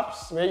Google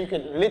Apps where you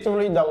can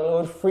literally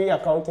download free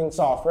accounting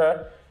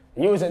software,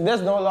 use it.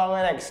 There's no longer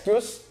an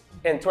excuse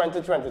in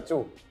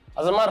 2022.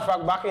 As a matter of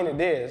fact, back in the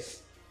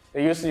days,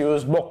 they used to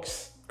use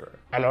books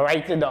and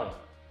write it down.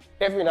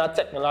 If you're not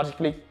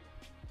technologically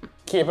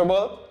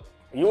capable,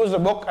 use the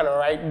book and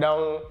write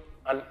down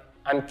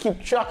and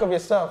keep track of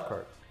yourself.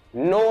 Correct.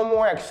 No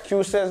more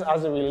excuses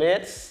as it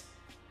relates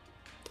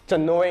to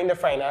knowing the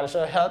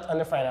financial health and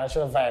the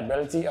financial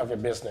viability of your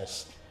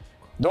business.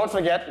 Don't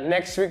forget,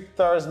 next week,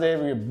 Thursday,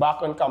 we're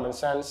back on Common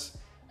Sense.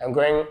 I'm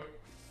going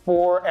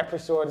 4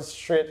 episodes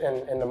straight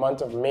in the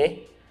month of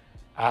May.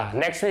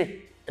 Next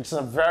week, it's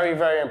a very,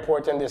 very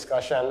important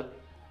discussion,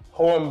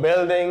 home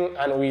building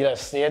and real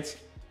estate.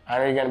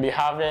 And we're going to be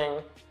having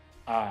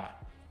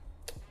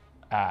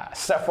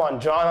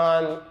Stephon John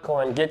on,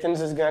 Cohen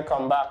Gittins is going to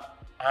come back,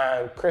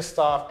 and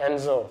Christoph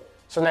Enzo.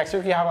 So next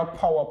week, we have a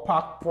Power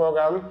Pack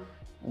program.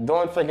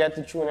 Don't forget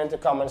to tune into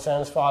Common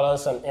Sense. Follow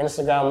us on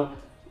Instagram,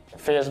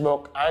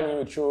 Facebook, and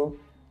YouTube.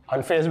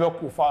 On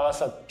Facebook, you follow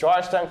us at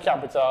Georgetown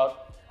Capital,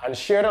 and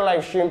share the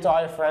live stream to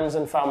all your friends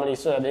and family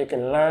so that they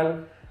can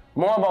learn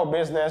more about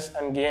business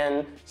and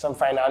gain some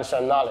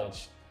financial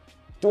knowledge.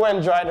 Do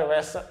enjoy the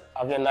rest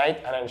of your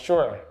night, and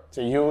ensure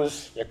to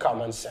use your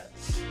common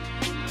sense.